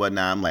books and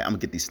whatnot. I'm like, I'm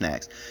going to get these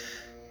snacks.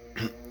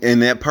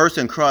 And that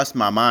person crossed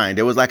my mind.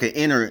 There was like an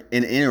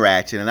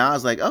interaction. And I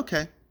was like,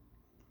 okay,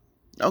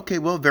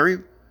 well, very,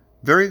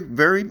 very,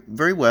 very,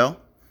 very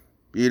well.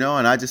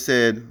 And I just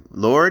said,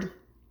 Lord,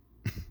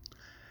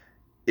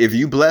 if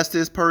you bless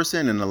this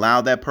person and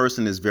allow that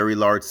person this very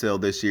large sale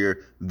this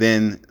year,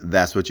 then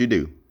that's what you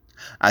do.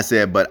 I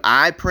said, but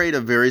I prayed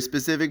a very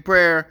specific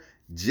prayer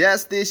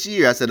just this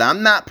year. I said,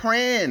 I'm not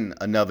praying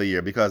another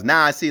year because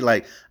now I see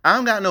I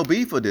don't got no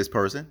beef with this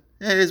person.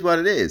 It is what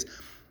it is.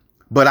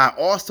 But I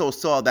also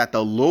saw that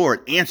the Lord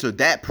answered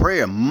that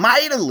prayer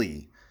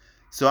mightily.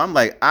 So I'm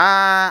like,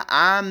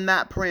 I'm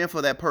not praying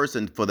for that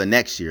person for the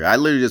next year. I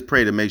literally just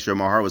pray to make sure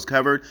my heart was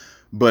covered.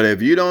 But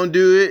if you don't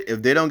do it,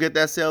 if they don't get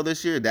that sale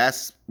this year,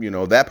 that's,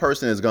 that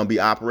person is going to be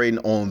operating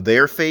on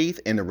their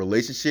faith and the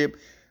relationship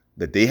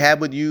that they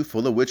have with you,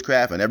 full of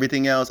witchcraft and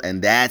everything else.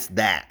 And that's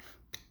that.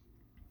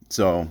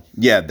 So,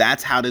 yeah,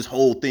 that's how this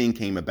whole thing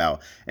came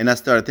about. And I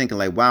started thinking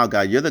like, wow,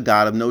 God, you're the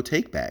God of no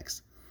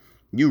takebacks.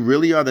 You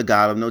really are the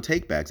God of no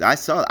takebacks. I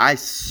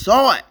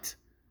saw it.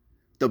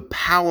 The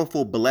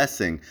powerful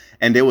blessing.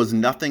 And there was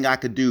nothing I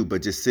could do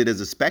but just sit as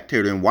a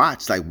spectator and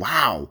watch like,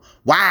 wow.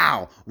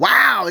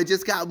 It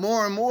just got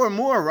more and more and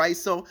more, right?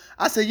 So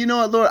I said, you know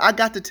what, Lord, I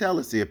got to tell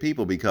this to your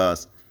people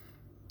because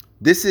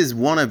this is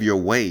one of your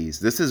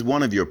ways. This is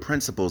one of your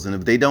principles. And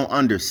if they don't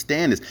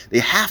understand this, they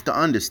have to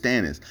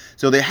understand this.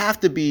 So they have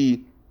to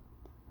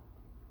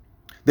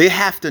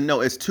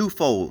know it's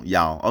twofold,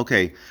 y'all.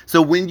 Okay.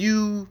 So when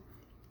you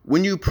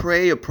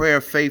pray a prayer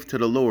of faith to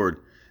the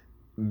Lord,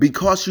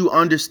 because you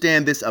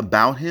understand this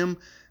about him,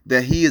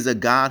 that he is a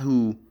God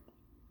who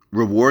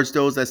rewards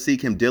those that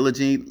seek him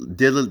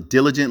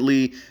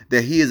diligently,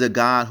 that he is a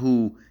God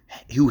who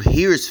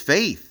hears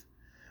faith.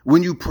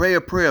 When you pray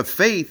a prayer of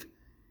faith,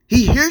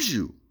 he hears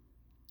you.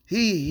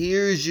 He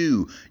hears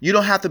you. You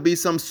don't have to be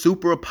some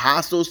super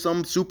apostle,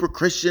 some super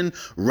Christian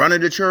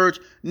running the church.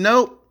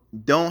 Nope.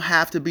 Don't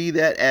have to be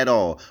that at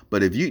all.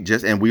 But if you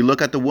and we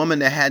look at the woman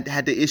that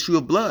had the issue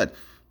of blood,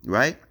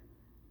 right?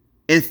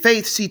 In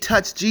faith, she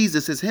touched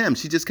Jesus as him.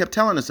 She just kept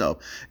telling herself,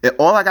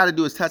 all I got to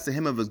do is touch the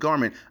hem of his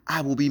garment.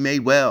 I will be made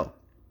well.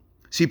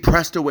 She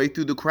pressed her way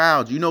through the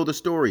crowd. You know the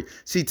story.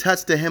 She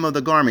touched the hem of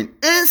the garment.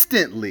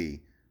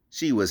 Instantly,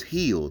 she was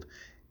healed.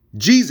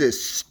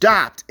 Jesus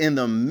stopped in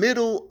the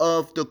middle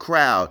of the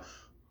crowd.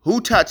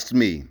 Who touched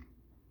me?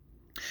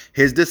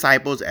 His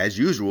disciples, as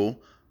usual,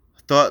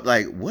 thought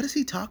like, what is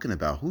he talking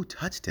about? Who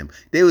touched him?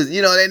 They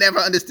never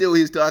understood what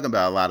he was talking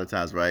about a lot of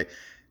times, right?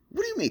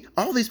 What do you mean?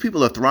 All these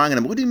people are thronging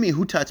him. What do you mean?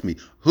 Who touched me?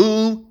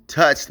 Who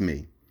touched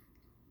me?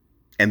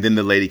 And then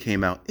the lady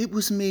came out. It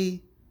was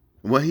me.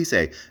 What he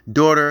say?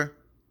 Daughter,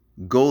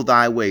 go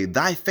thy way.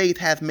 Thy faith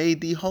hath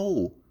made thee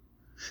whole.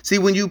 See,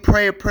 when you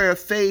pray a prayer of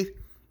faith,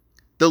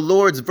 the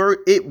Lord's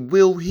he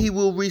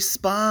will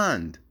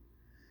respond.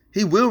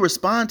 He will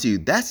respond to you.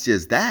 That's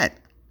just that.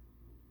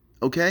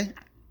 Okay?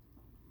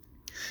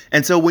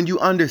 And so when you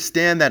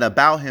understand that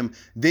about him,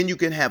 then you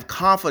can have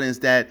confidence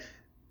that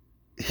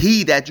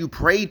he that you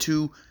prayed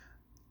to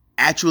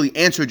actually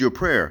answered your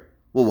prayer.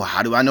 Well,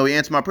 how do I know he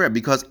answered my prayer?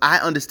 Because I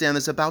understand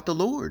this about the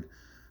Lord.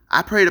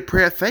 I prayed a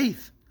prayer of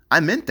faith. I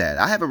meant that.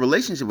 I have a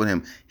relationship with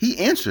him. He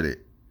answered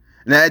it.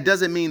 Now, it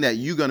doesn't mean that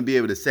you're going to be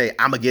able to say,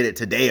 I'm going to get it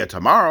today or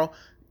tomorrow.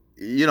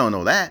 You don't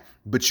know that.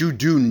 But you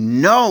do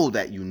know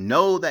that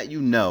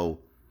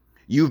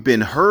you've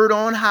been heard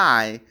on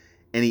high,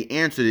 and he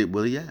answered it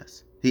with a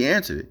yes. He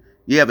answered it.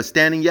 You have a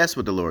standing yes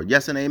with the Lord.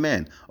 Yes and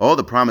amen. All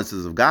the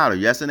promises of God are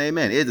yes and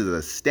amen. It is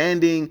a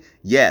standing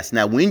yes.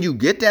 Now, when you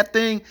get that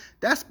thing,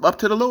 that's up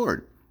to the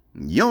Lord.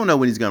 You don't know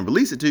when he's going to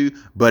release it to you,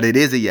 but it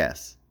is a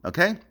yes.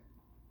 Okay?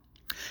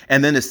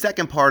 And then the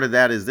second part of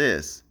that is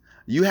this.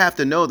 You have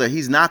to know that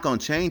he's not going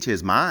to change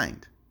his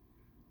mind.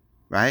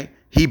 Right?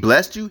 He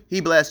blessed you. He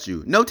blessed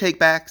you. No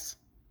takebacks.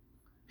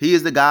 He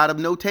is the God of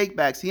no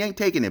takebacks. He ain't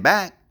taking it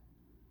back.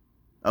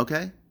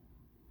 Okay?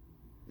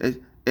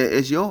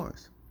 It's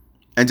yours.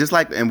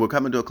 And we're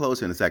coming to a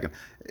close in a second.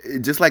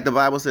 Just like the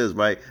Bible says,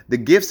 right? The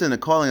gifts and the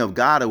calling of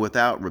God are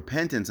without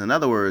repentance. In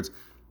other words,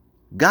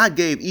 God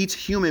gave each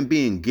human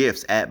being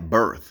gifts at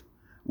birth.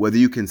 Whether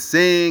you can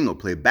sing or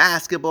play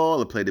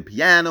basketball or play the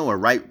piano or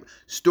write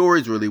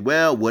stories really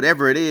well,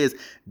 whatever it is,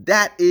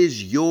 that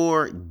is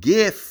your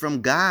gift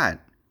from God.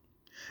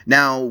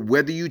 Now,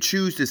 whether you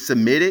choose to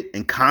submit it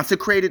and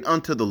consecrate it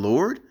unto the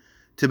Lord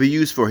to be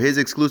used for his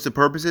exclusive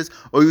purposes,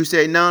 or you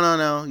say, no,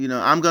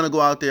 I'm going to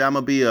go out there, I'm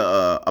going to be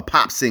a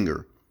pop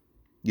singer.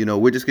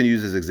 We're just going to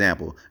use this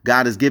example.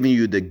 God has given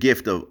you the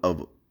gift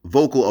of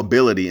vocal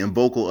ability and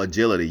vocal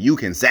agility. You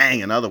can sing,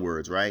 in other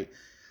words, right?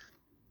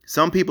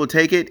 Some people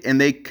take it and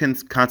they can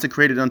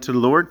consecrate it unto the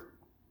Lord.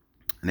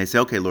 And they say,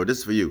 okay, Lord, this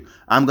is for you.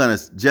 I'm going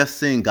to just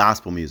sing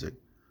gospel music.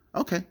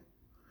 Okay.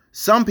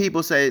 Some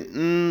people say,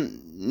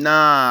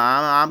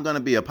 nah, I'm going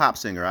to be a pop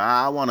singer.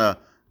 I want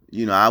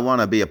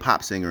to be a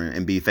pop singer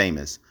and be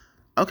famous.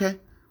 Okay.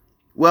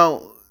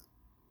 Well,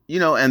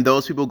 and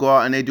those people go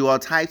out and they do all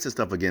types of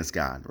stuff against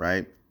God,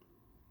 right?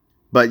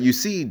 But you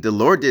see, the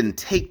Lord didn't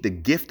take the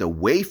gift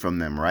away from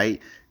them,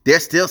 right? They're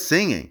still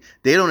singing.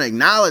 They don't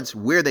acknowledge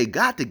where they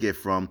got the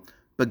gift from,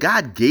 but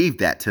God gave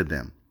that to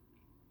them.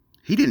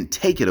 He didn't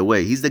take it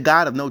away. He's the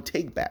God of no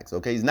takebacks,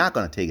 okay? He's not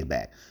going to take it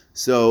back.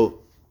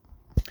 So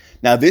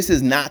now this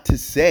is not to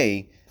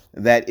say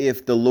that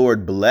if the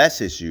Lord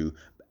blesses you,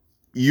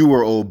 you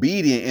were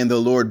obedient and the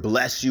Lord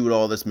blessed you with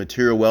all this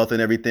material wealth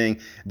and everything,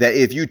 that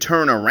if you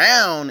turn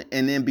around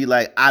and then be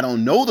like, I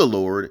don't know the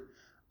Lord,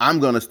 I'm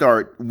going to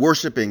start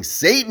worshiping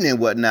Satan and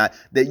whatnot,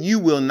 that you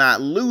will not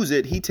lose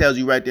it. He tells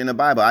you right there in the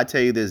Bible, I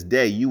tell you this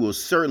day, you will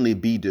certainly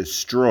be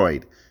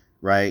destroyed,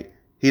 right?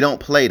 He don't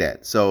play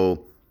that.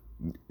 So,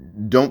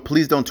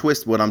 Please don't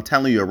twist what I'm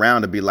telling you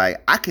around to be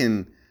like, I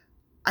can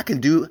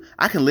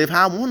live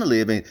how I want to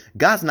live, and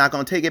God's not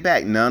going to take it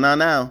back. No.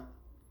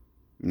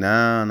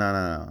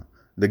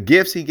 The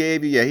gifts he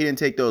gave you, yeah, he didn't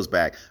take those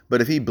back.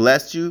 But if he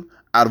blessed you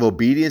out of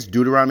obedience,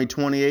 Deuteronomy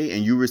 28,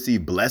 and you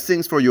receive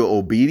blessings for your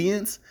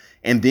obedience,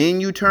 and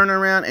then you turn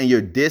around and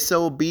you're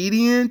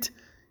disobedient,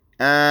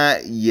 yeah,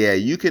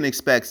 you can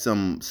expect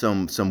some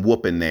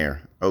whooping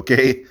there,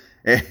 okay?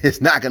 It's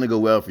not going to go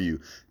well for you.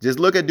 Just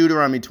look at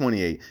Deuteronomy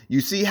 28.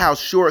 You see how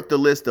short the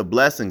list of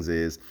blessings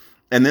is,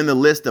 and then the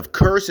list of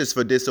curses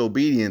for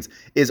disobedience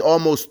is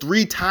almost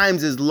 3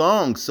 times as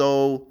long.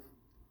 So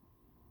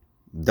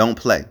don't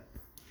play.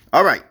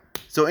 All right.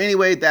 So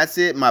anyway, that's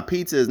it. My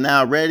pizza is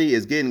now ready.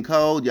 It's getting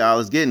cold, y'all.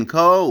 It's getting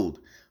cold,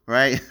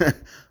 right?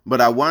 But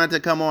I wanted to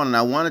come on and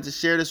I wanted to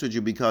share this with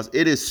you because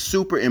it is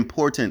super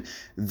important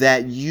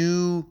that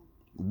you,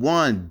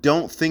 one,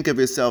 don't think of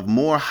yourself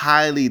more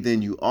highly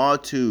than you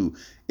ought to.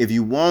 If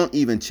you won't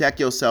even check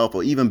yourself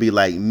or even be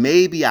like,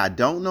 maybe I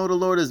don't know the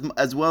Lord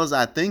as well as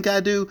I think I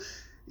do,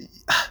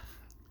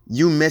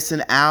 you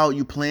missing out.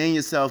 You playing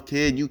yourself,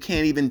 kid. You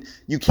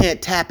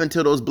can't tap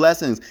into those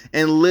blessings.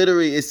 And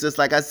literally, it's just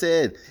like I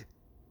said,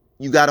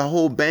 you got a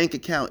whole bank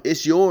account.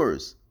 It's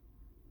yours.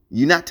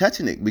 You're not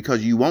touching it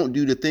because you won't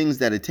do the things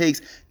that it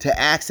takes to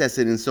access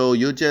it. And so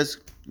you'll just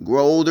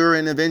grow older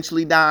and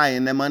eventually die.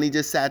 And the money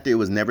just sat there. It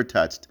was never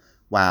touched.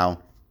 Wow.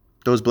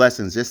 Those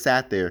blessings just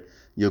sat there.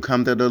 You'll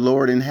come to the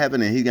Lord in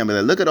heaven and he's going to be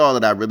like, look at all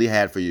that I really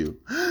had for you.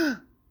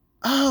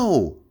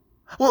 Oh,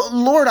 well,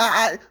 Lord,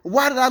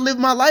 why did I live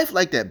my life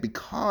like that?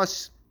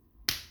 Because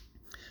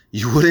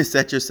you wouldn't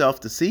set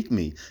yourself to seek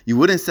me. You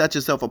wouldn't set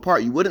yourself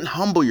apart. You wouldn't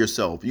humble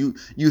yourself. You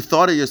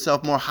thought of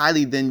yourself more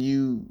highly than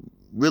you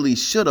really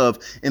should have,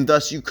 and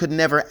thus you could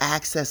never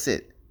access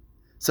it.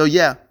 So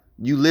yeah,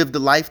 you lived the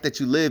life that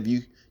you lived.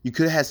 You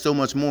could have had so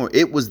much more.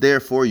 It was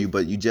there for you,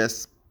 but you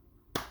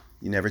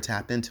never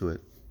tapped into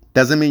it.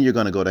 Doesn't mean you're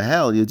going to go to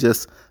hell. You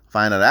just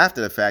find out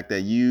after the fact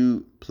that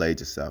you played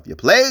yourself. You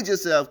played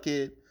yourself,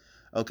 kid.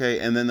 Okay,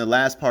 and then the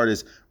last part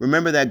is,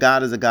 remember that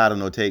God is a God of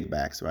no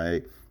takebacks,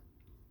 right?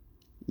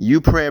 You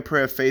pray a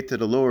prayer of faith to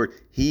the Lord,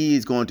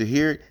 he's going to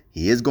hear it.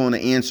 He is going to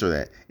answer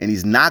that. And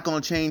he's not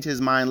going to change his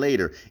mind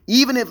later.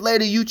 Even if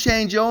later you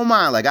change your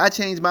mind, like I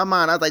changed my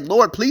mind. I was like,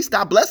 Lord, please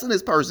stop blessing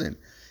this person.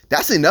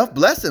 That's enough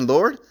blessing,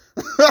 Lord.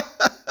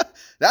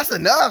 That's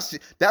enough.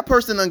 That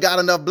person done got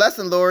enough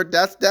blessing, Lord.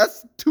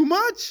 That's too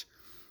much.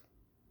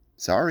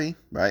 Sorry,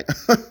 right?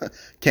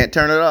 Can't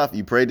turn it off.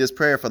 You prayed this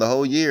prayer for the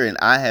whole year, and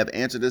I have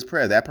answered this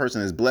prayer. That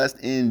person is blessed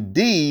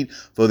indeed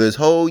for this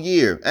whole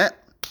year.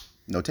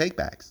 No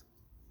takebacks,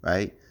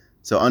 right?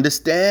 So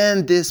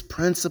understand this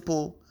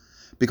principle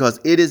because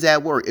it is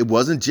at work. It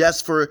wasn't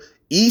just for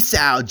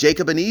Esau,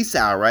 Jacob and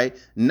Esau, right?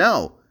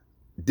 No,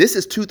 this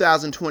is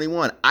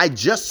 2021. I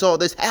just saw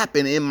this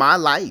happen in my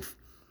life.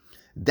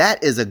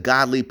 That is a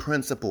godly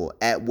principle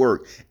at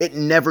work. It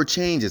never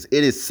changes.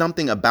 It is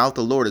something about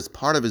the Lord. It's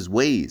part of his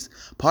ways,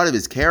 part of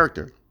his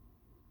character.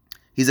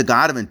 He's a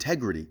God of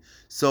integrity.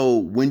 So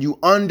when you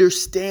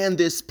understand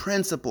this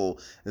principle,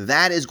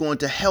 that is going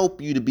to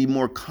help you to be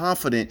more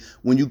confident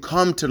when you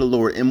come to the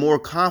Lord and more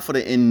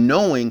confident in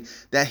knowing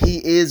that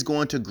he is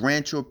going to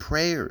grant your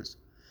prayers.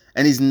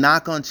 And he's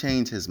not going to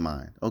change his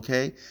mind,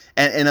 okay?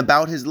 And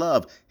about his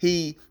love,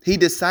 he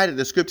decided,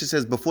 the scripture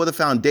says, before the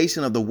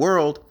foundation of the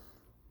world,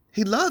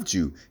 he loved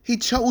you. He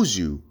chose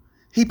you.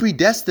 He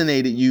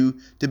predestinated you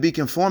to be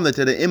conformed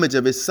to the image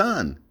of his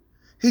son.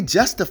 He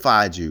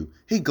justified you.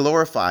 He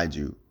glorified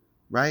you,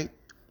 right?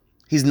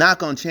 He's not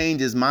going to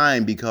change his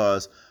mind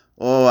because,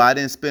 I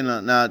didn't spend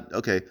a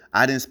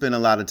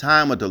lot of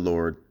time with the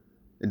Lord.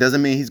 It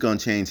doesn't mean he's going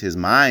to change his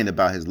mind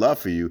about his love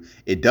for you.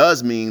 It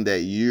does mean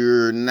that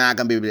you're not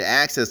going to be able to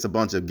access a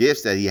bunch of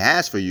gifts that he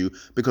has for you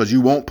because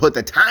you won't put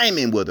the time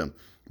in with him.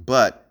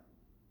 But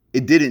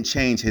it didn't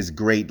change his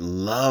great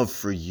love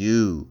for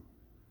you.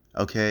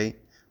 Okay?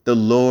 The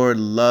Lord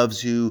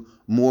loves you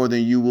more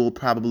than you will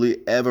probably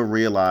ever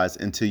realize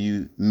until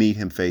you meet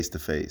him face to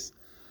face.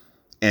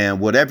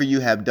 And whatever you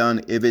have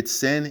done, if it's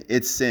sin,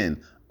 it's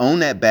sin. Own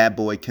that bad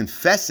boy,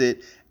 confess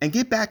it, and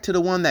get back to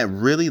the one that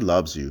really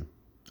loves you.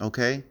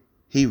 Okay?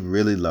 He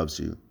really loves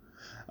you.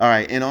 All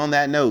right. And on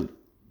that note,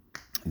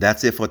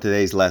 that's it for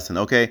today's lesson.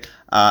 Okay.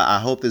 I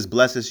hope this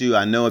blesses you.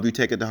 I know if you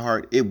take it to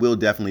heart, it will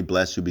definitely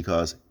bless you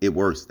because it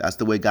works. That's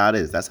the way God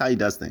is. That's how he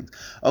does things.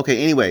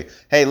 Okay. Anyway,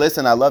 hey,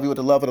 listen, I love you with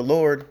the love of the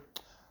Lord.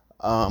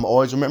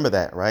 Always remember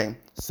that, right?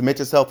 Submit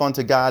yourself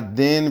unto God,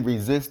 then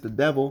resist the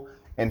devil,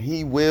 and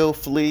he will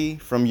flee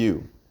from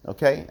you.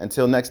 Okay.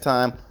 Until next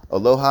time,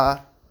 aloha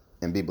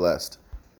and be blessed.